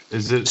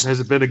 Has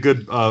it been a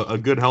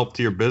good help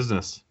to your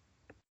business?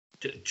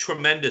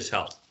 Tremendous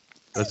help.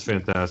 That's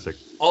fantastic.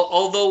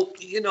 Although,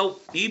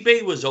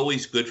 eBay was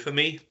always good for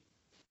me,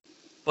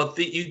 but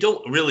you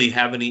don't really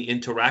have any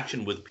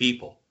interaction with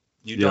people.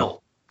 You don't.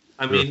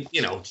 I mean,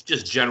 it's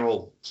just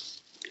general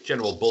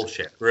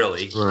bullshit,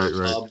 really.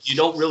 Right. You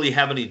don't really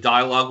have any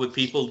dialogue with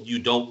people. You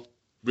don't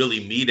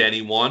really meet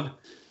anyone.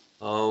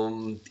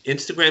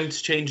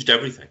 Instagram's changed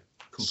everything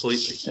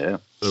completely. Yeah.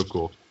 So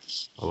cool.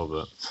 I love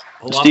that.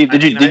 Steve,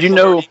 did you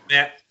know?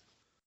 Met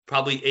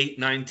probably 8,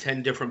 9,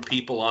 10 different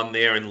people on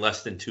there in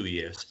less than 2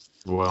 years.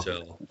 Wow.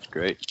 So that's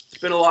great. It's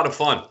been a lot of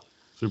fun.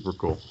 Super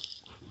cool.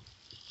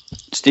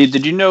 Steve,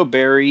 did you know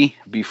Barry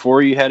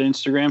before you had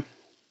Instagram?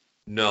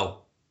 No.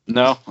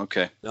 No?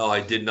 Okay. No,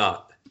 I did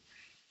not.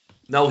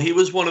 No, he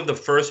was one of the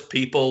first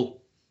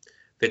people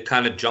that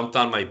kind of jumped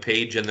on my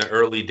page in the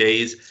early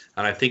days,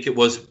 and I think it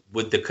was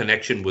with the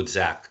connection with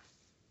Zach.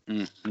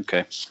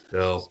 Okay.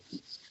 So,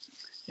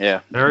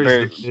 yeah.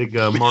 Barry's a big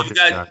market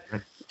guy.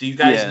 Do you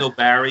guys know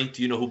Barry?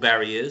 Do you know who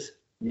Barry is?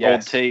 Yes.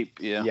 Old Tape,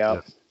 yeah.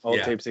 Yep.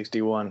 Old Tape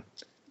 61.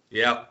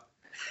 Yep.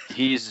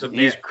 He's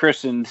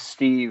christened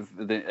Steve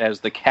as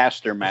the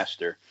Caster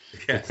Master.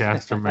 The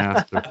Caster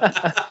Master.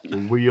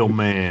 The Wheel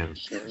Man.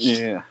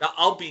 Yeah. Now,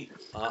 I'll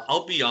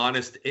be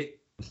honest.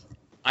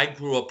 I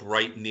grew up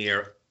right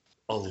near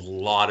a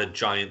lot of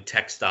giant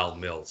textile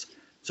mills.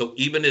 So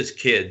even as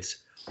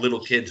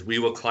little kids, we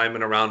were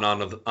climbing around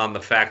on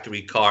the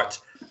factory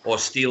carts or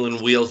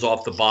stealing wheels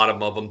off the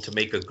bottom of them to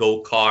make a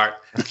go-kart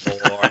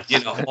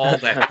or, all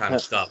that kind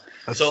of stuff.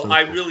 So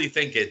I really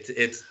think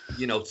it's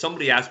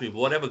somebody asked me,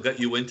 whatever got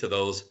you into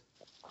those?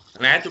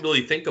 And I had to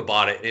really think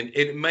about it. And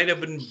it might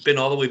have been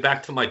all the way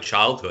back to my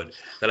childhood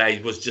that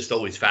I was just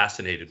always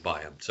fascinated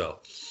by them. So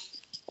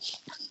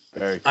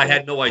Very cool. I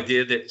had no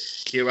idea that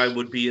here I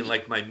would be in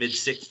like my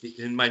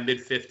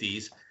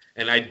mid-50s,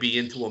 and I'd be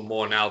into them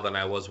more now than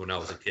I was when I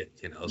was a kid,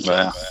 So.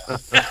 Wow.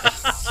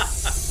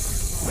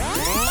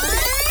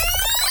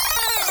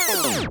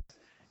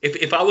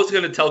 If I was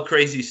going to tell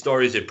crazy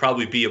stories, it'd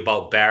probably be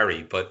about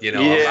Barry, but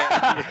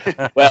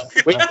Yeah. Well,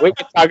 we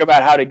can talk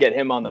about how to get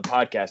him on the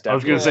podcast. I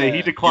was going to say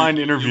he declined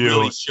interview. You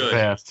really should.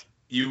 Fast.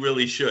 You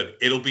really should.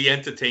 It'll be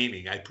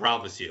entertaining. I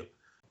promise you.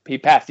 He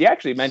passed. He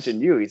actually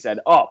mentioned you. He said,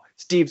 "Oh,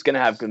 Steve's going to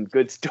have some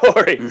good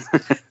stories."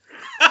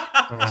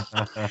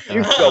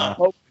 You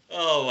go.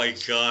 Oh my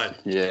God.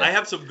 Yeah. I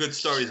have some good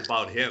stories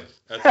about him.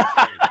 That's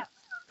insane.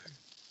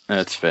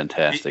 That's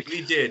fantastic.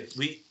 We did.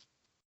 We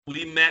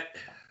met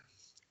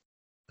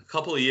a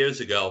couple of years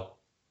ago.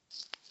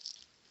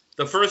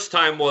 The first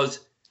time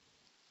was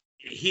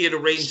he had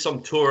arranged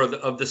some tour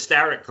of the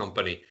Starrett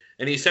Company,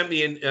 and he sent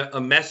me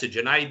a message,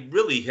 and I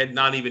really had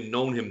not even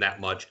known him that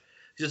much.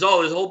 He says,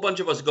 "Oh, there's a whole bunch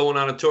of us going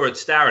on a tour at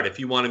Starrett if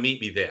you want to meet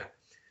me there."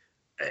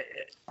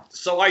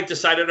 So I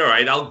decided, all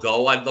right, I'll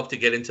go. I'd love to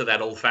get into that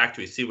old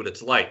factory, see what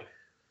it's like.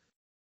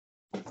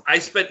 I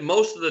spent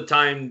most of the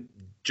time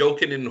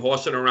joking and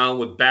horsing around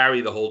with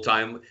Barry the whole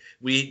time.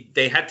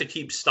 They had to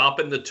keep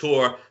stopping the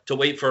tour to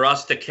wait for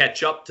us to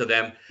catch up to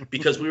them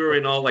because we were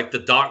in all like the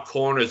dark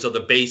corners of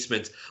the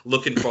basements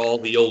looking for all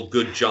the old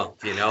good junk,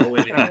 and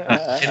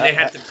they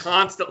had to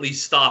constantly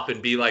stop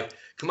and be like,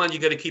 "Come on, you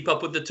got to keep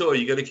up with the tour.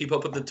 You got to keep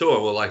up with the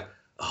tour." We're like,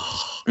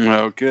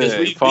 "Oh, good."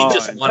 We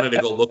just wanted to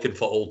go looking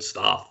for old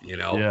stuff,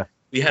 Yeah.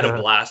 We had a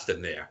blast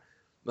in there.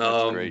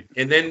 That's great.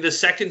 And then the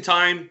second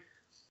time,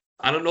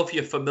 I don't know if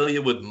you're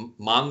familiar with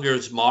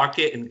Monger's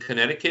Market in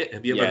Connecticut.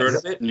 Have you ever heard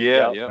of it?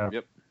 Yeah.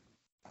 Yep.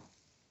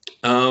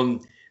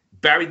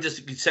 Barry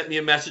just sent me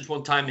a message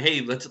one time.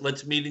 Hey,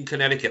 let's meet in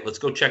Connecticut. Let's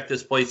go check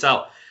this place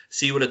out.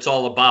 See what it's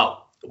all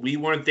about. We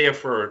weren't there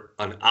for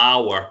an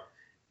hour,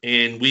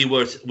 and we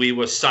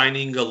were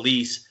signing a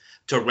lease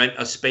to rent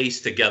a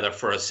space together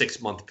for a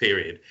 6-month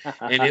period.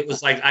 And it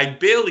was like I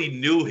barely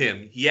knew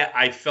him, yet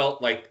I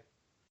felt like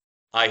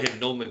I had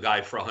known the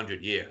guy for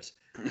 100 years.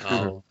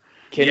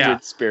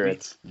 Kindred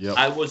spirits. Yep.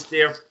 I was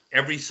there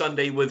every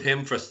Sunday with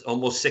him for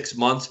almost 6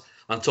 months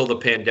until the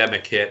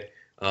pandemic hit.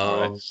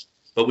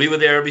 But we were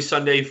there every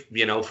Sunday,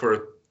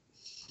 for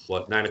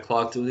 9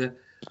 o'clock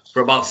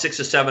for about 6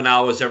 or 7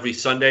 hours every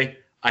Sunday.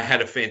 I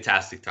had a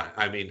fantastic time.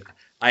 I mean,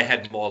 I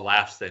had more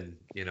laughs than,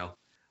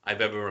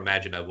 I've ever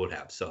imagined I would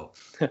have. So,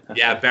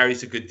 yeah,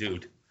 Barry's a good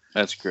dude.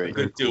 That's great.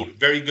 Good dude.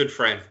 Very good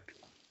friend.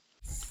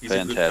 He's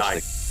fantastic. a good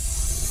guy.